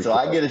 That's And pretty so cool.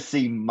 I get to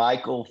see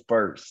Michael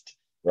first.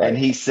 And Right.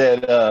 he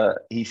said,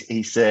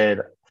 he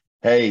said,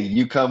 "Hey,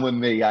 you come with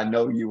me. I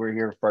know you were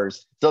here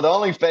first." So the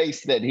only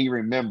face that he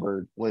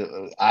remembered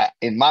was,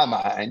 in my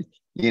mind,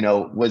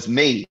 was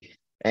me.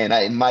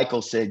 And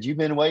Michael said, "You've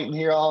been waiting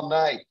here all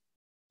night."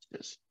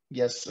 Just,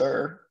 yes,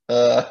 sir.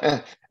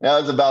 That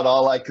was about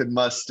all I could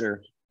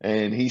muster.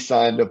 And he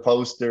signed a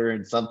poster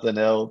and something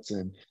else,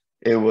 and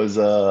it was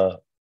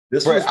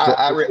This Brett, was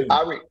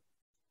probably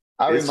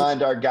I this is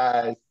remind our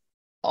guys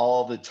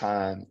all the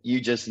time. You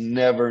just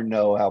never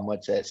know how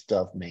much that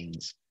stuff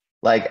means.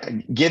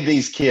 Like, give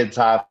these kids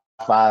high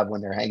five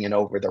when they're hanging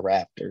over the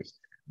rafters.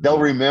 They'll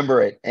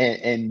remember it,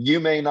 and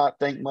you may not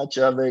think much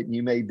of it.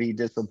 You may be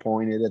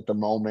disappointed at the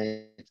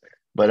moment,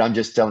 but I'm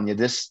just telling you,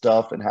 this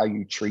stuff and how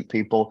you treat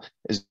people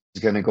is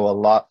going to go a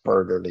lot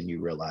further than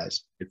you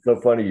realize. It's so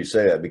funny you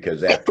say that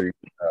because after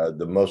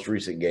the most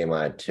recent game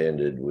I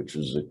attended, which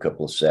was a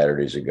couple of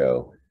Saturdays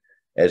ago,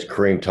 as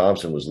Kareem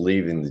Thompson was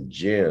leaving the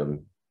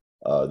gym,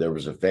 there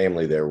was a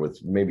family there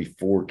with maybe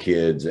 4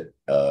 kids,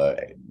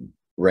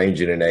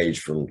 ranging in age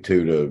from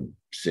 2 to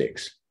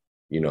 6,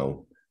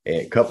 and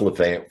a couple of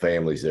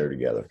families there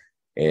together.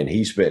 And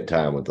he spent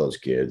time with those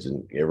kids,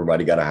 and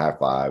everybody got a high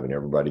five, and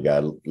everybody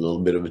got a little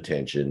bit of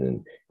attention.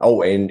 And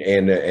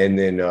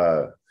then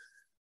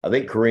I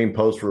think Kareem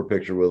posed for a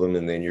picture with him,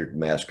 and then your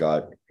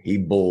mascot, he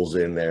bulls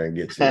in there and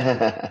gets his.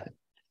 Yeah.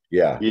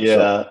 Yeah,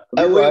 So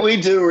you're right.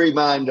 we do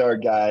remind our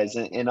guys,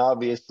 and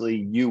obviously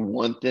you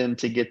want them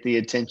to get the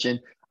attention.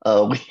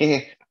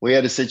 We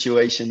had a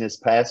situation this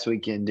past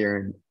weekend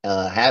during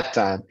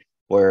halftime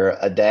where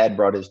a dad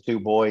brought his 2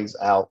 boys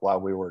out while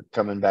we were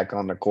coming back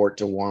on the court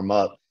to warm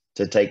up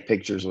to take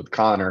pictures with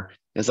Connor.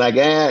 It's like,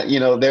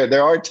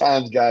 there are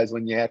times, guys,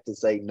 when you have to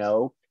say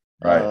no,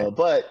 Right.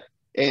 but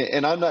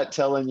and I'm not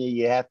telling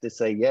you have to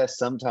say yes.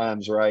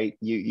 Sometimes, right?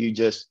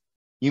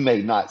 You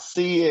may not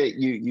see it.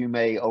 You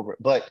may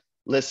but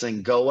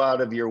listen, go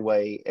out of your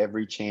way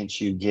every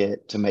chance you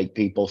get to make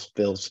people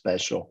feel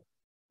special,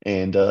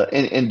 and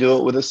do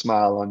it with a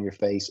smile on your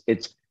face.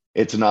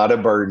 It's not a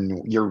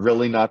burden. You're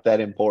really not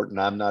that important.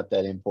 I'm not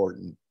that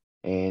important,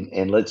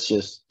 and let's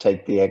just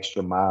take the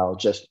extra mile.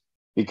 Just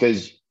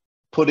because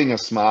putting a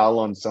smile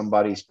on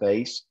somebody's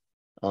face,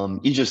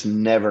 you just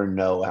never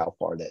know how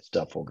far that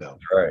stuff will go.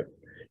 All right.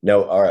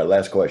 No, all right.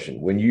 Last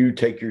question. When you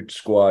take your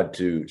squad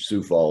to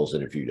Sioux Falls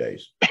in a few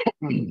days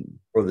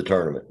for the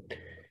tournament,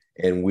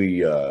 and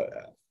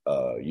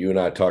you and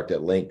I talked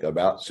at length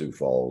about Sioux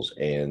Falls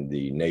and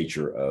the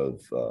nature of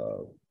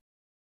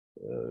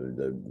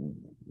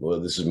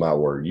this is my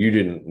word. You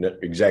didn't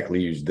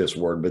exactly use this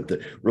word, but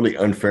the really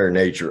unfair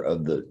nature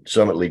of the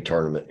Summit League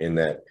tournament in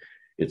that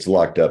it's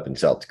locked up in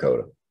South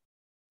Dakota.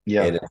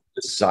 Yeah. And it's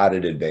a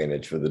decided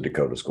advantage for the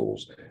Dakota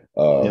schools.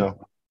 Yeah.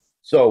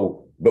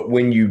 So, but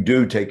when you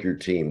do take your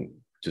team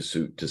to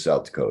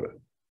South Dakota,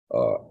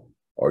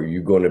 are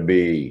you going to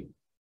be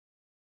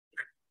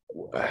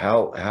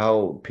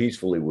how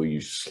peacefully will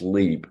you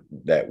sleep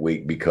that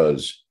week?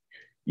 Because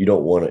you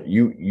don't want to.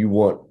 You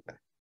want.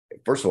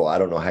 First of all, I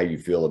don't know how you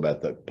feel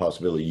about the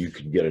possibility you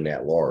could get an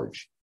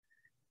at-large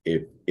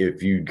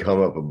if you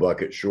come up a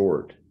bucket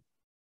short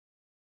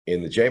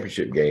in the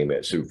championship game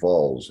at Sioux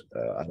Falls.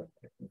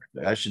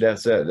 I should have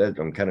said that.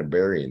 I'm kind of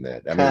burying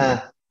that. I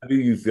mean, how do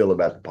you feel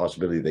about the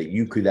possibility that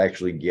you could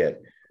actually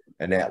get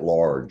an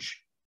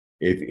at-large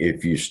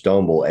if you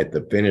stumble at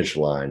the finish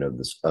line of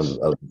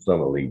the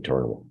Summit League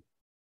tournament?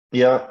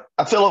 Yeah,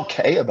 I feel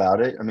okay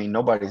about it. I mean,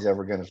 nobody's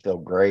ever going to feel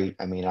great.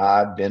 I mean,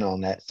 I've been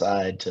on that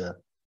side to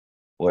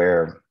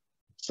where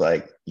it's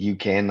like you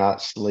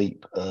cannot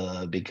sleep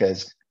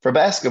because for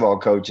basketball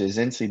coaches,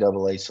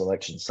 NCAA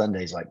selection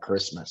Sunday is like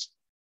Christmas.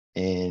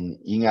 And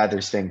you can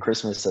either spend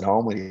Christmas at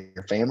home with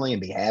your family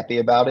and be happy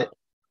about it,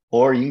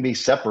 or you can be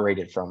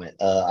separated from it.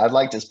 I'd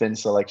like to spend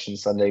selection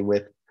Sunday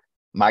with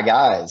my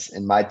guys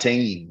and my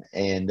team.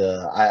 And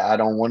I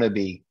don't want to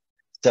be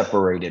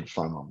separated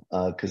from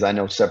them because I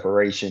know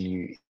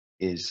separation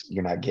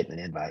you're not getting an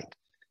invite.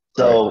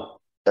 So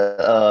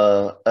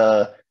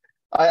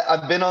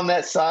I've been on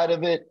that side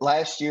of it.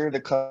 Last year,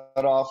 the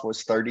cutoff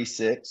was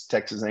 36.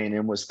 Texas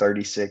A&M was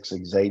 36.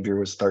 Xavier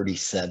was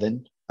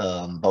 37.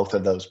 Both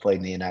of those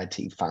played in the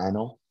NIT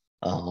final.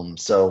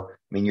 So, I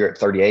mean, you're at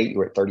 38. You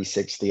were at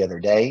 36 the other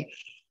day.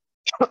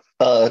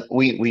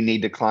 We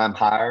need to climb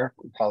higher.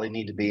 We probably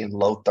need to be in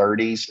low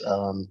 30s.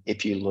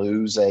 If you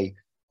lose a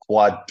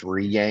quad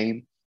 3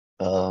 game,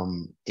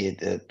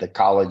 the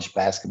college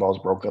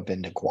basketballs broke up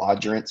into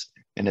quadrants,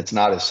 and it's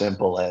not as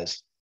simple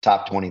as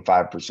top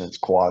 25%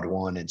 quad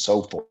 1 and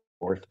so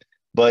forth.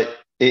 But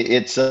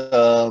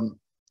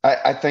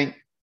I think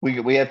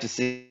we have to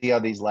see how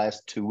these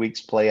last 2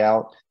 weeks play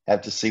out.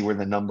 Have to see where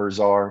the numbers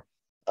are.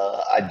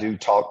 I do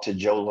talk to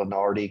Joe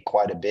Lenardi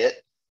quite a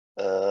bit,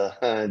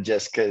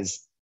 just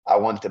because I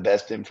want the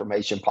best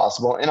information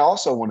possible, and I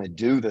also want to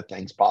do the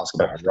things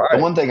possible. The Right.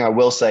 one thing I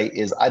will say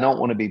is I don't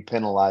want to be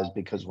penalized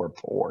because we're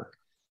poor.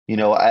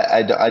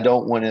 I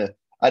don't want to.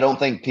 I don't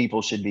think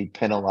people should be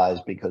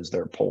penalized because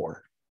they're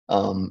poor.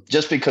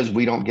 Just because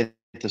we don't get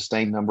the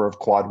same number of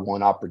quad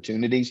one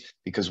opportunities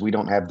because we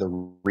don't have the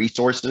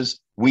resources,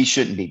 we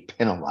shouldn't be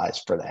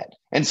penalized for that.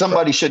 And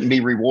somebody shouldn't be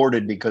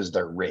rewarded because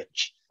they're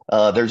rich.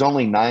 There's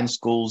only 9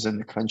 schools in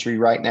the country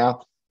right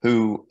now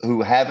who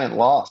haven't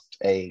lost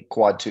a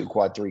quad 2,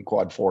 quad 3,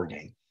 quad 4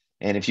 game.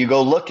 And if you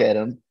go look at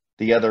them,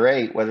 the other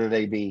 8, whether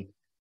they be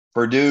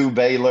Purdue,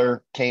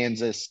 Baylor,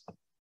 Kansas,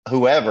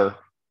 whoever,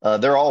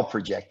 they're all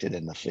projected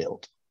in the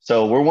field.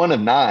 So we're one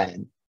of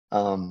 9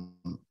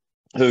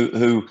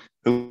 who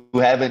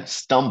haven't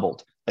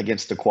stumbled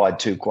against the quad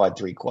 2, quad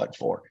 3, quad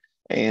 4.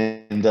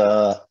 And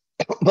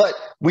but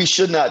we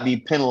should not be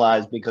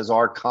penalized because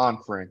our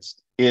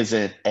conference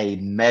isn't a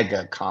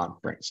mega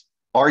conference.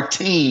 Our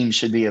team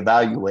should be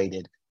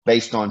evaluated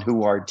based on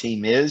who our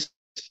team is,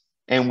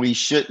 and we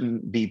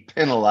shouldn't be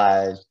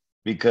penalized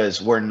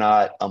because we're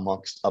not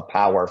amongst a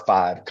Power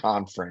 5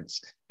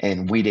 conference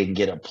and we didn't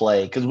get a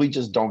play because we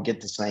just don't get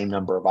the same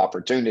number of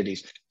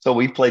opportunities. So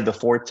we played the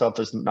 4th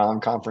toughest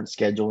non-conference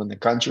schedule in the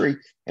country,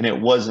 and it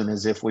wasn't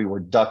as if we were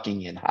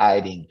ducking and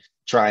hiding,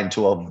 trying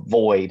to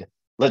avoid,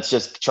 let's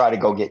just try to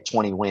go get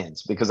 20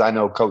 wins, because I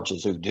know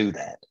coaches who do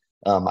that.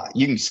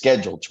 You can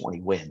schedule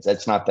 20 wins.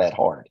 That's not that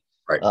hard.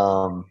 Right.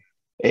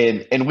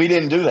 And we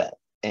didn't do that.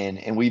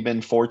 And we've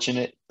been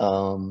fortunate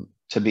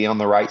to be on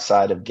the right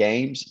side of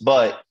games,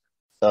 but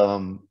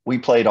we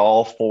played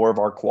all 4 of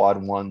our quad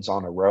 1s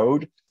on a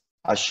road.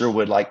 I sure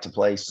would like to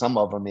play some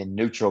of them in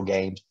neutral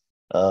games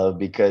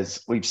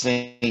because we've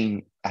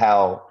seen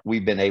how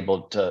we've been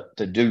able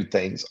to do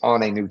things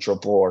on a neutral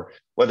floor,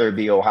 whether it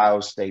be Ohio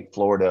State,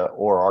 Florida,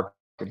 or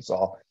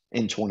Arkansas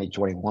in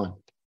 2021.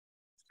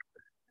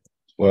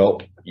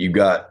 Well, you've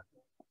got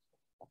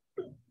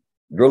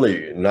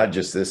really not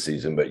just this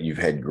season, but you've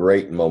had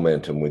great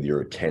momentum with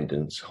your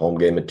attendance, home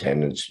game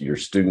attendance. Your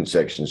student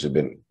sections have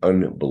been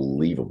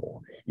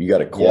unbelievable. You got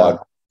a quad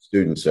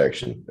student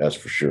section, that's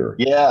for sure.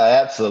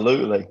 Yeah,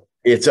 absolutely.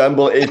 It's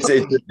unbelievable. It's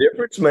a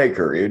difference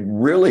maker. It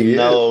really is.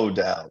 No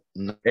doubt.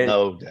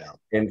 No doubt.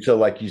 And so,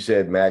 like you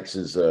said,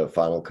 Max's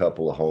final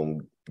couple of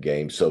home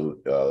games.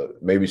 So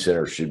maybe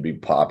Center should be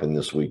popping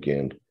this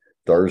weekend,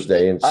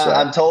 Thursday and Saturday.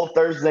 I'm told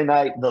Thursday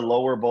night the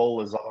lower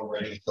bowl is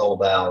already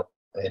sold out,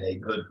 and a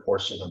good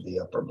portion of the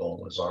upper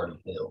bowl is already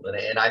filled.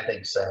 And I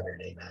think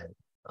Saturday night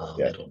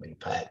it'll be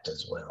packed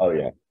as well. Oh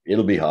yeah,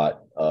 it'll be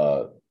hot.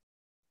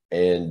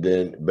 And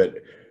then, but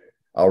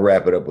I'll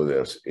wrap it up with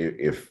this: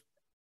 if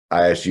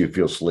I ask you if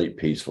you'll sleep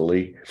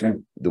peacefully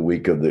the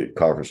week of the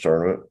conference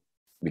tournament,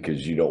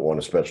 because you don't want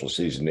a special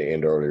season to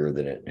end earlier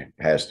than it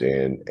has to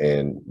end,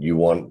 and you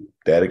want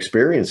that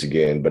experience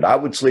again. But I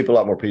would sleep a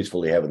lot more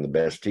peacefully having the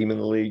best team in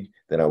the league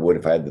than I would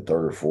if I had the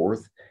 3rd or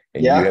 4th.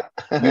 And you have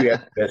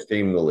the best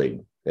team in the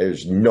league.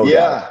 There's no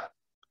doubt.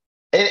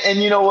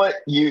 And you know what?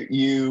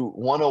 You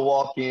want to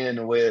walk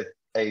in with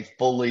a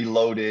fully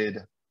loaded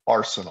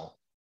arsenal.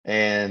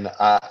 And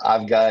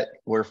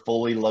we're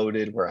fully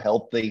loaded. We're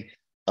healthy.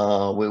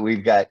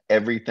 We've got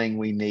everything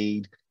we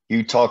need.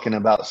 You talking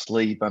about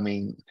sleep. I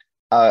mean,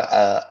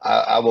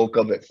 I woke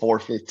up at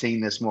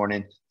 4:15 this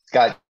morning.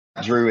 Scott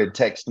Drew had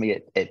texted me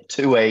at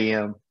 2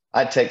 a.m.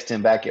 I texted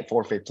him back at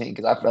 4:15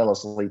 because I fell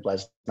asleep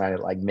last night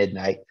at like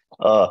midnight.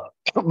 But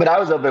I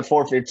was up at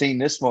 4:15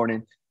 this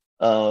morning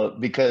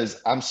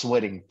because I'm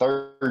sweating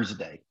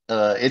Thursday.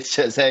 It's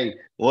just, hey,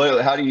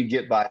 how do you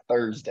get by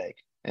Thursday?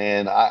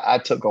 And I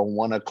took a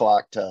 1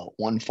 o'clock to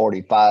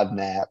 1:45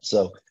 nap.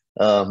 So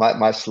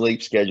my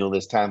sleep schedule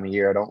this time of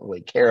year, I don't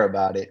really care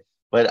about it.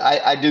 But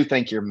I do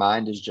think your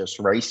mind is just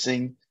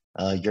racing.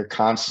 You're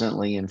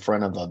constantly in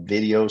front of a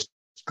video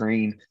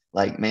screen.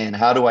 Like, man,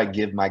 how do I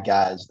give my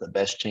guys the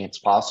best chance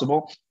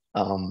possible?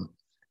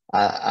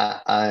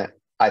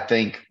 I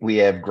think we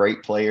have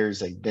great players.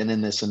 They've been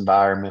in this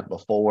environment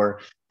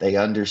before. They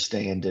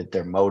understand it.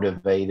 They're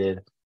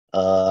motivated.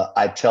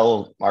 I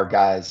tell our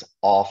guys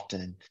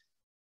often,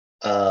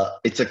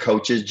 it's a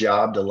coach's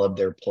job to love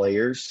their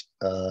players,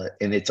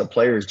 and it's a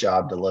player's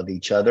job to love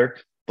each other.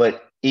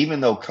 But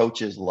even though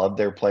coaches love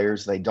their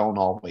players, they don't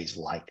always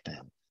like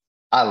them.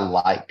 I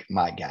like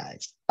my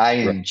guys. I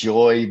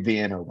enjoy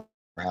being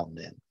around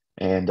them.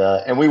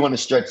 And we want to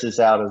stretch this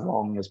out as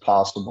long as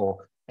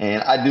possible.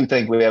 And I do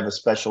think we have a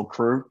special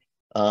crew.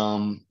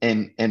 And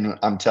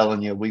I'm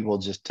telling you, we will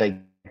just take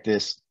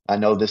this. I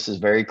know this is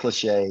very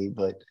cliche,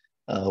 but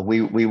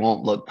we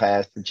won't look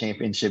past the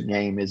championship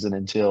game isn't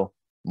until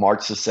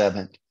March the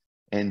 7th.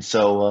 And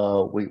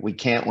so we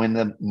can't win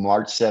the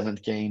March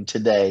 7th game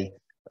today.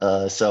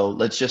 So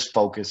let's just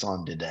focus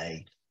on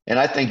today. And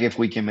I think if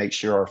we can make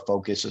sure our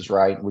focus is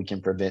right, we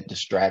can prevent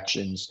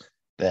distractions,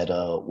 that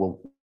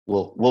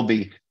we'll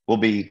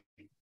be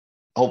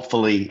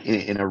hopefully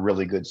in a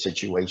really good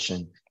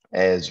situation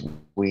as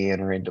we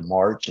enter into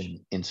March and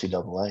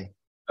NCAA.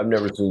 I've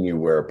never seen you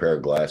wear a pair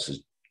of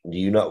glasses Do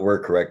you not wear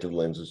corrective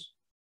lenses?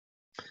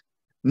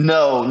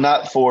 No,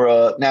 not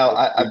for now.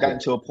 I've gotten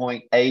to a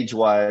point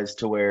age-wise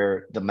to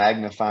where the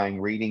magnifying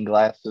reading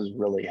glasses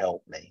really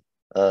help me.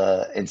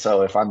 And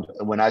so if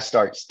when I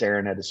start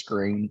staring at a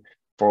screen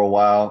for a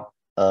while,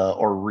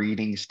 or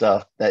reading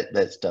stuff,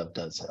 that stuff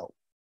does help.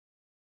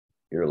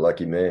 You're a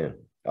lucky man.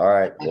 All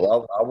right.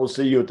 Well, I will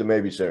see you at the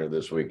Maybe Center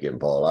this weekend,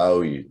 Paul. I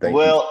owe you. Thank you.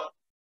 Well,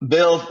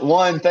 Bill,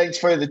 thanks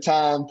for the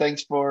time.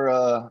 Thanks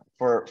for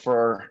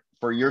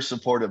your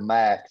support of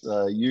Max.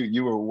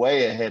 You were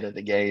way ahead of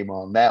the game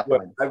on that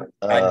one.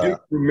 I do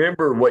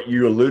remember what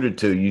you alluded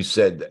to. You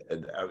said,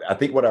 I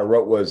think what I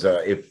wrote was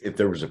if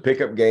there was a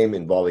pickup game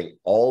involving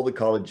all the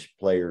college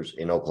players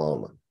in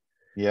Oklahoma,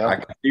 I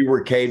could see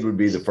where Cade would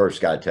be the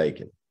first guy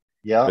taken.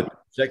 Yeah. But the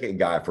second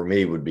guy for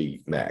me would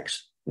be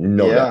Max.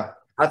 No doubt.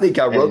 I think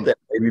I wrote that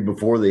maybe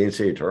before the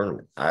NCAA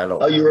tournament. I don't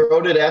know. You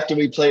wrote it after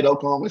we played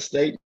Oklahoma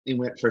State. He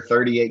went for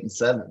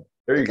 38-7.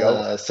 There you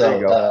go. So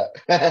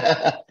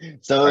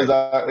it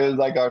was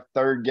like our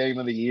third game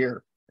of the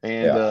year.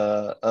 And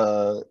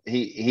I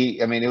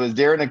mean, it was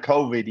during a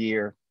COVID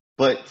year,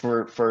 but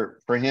for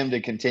him to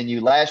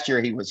continue, last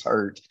year he was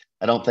hurt.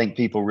 I don't think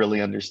people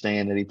really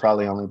understand that he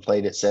probably only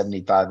played at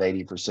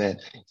 75-80%.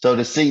 So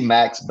to see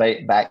Max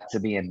back to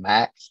being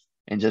Max,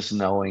 and just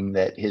knowing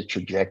that his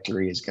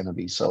trajectory is going to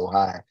be so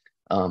high,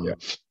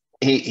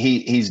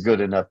 he's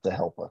good enough to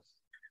help us.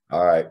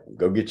 All right,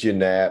 go get you a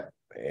nap,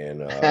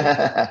 and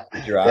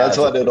that's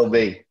what it'll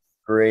be.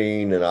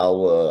 Green, and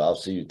I'll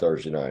see you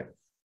Thursday night.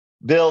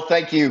 Bill,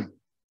 thank you.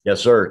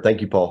 Yes, sir.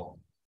 Thank you, Paul.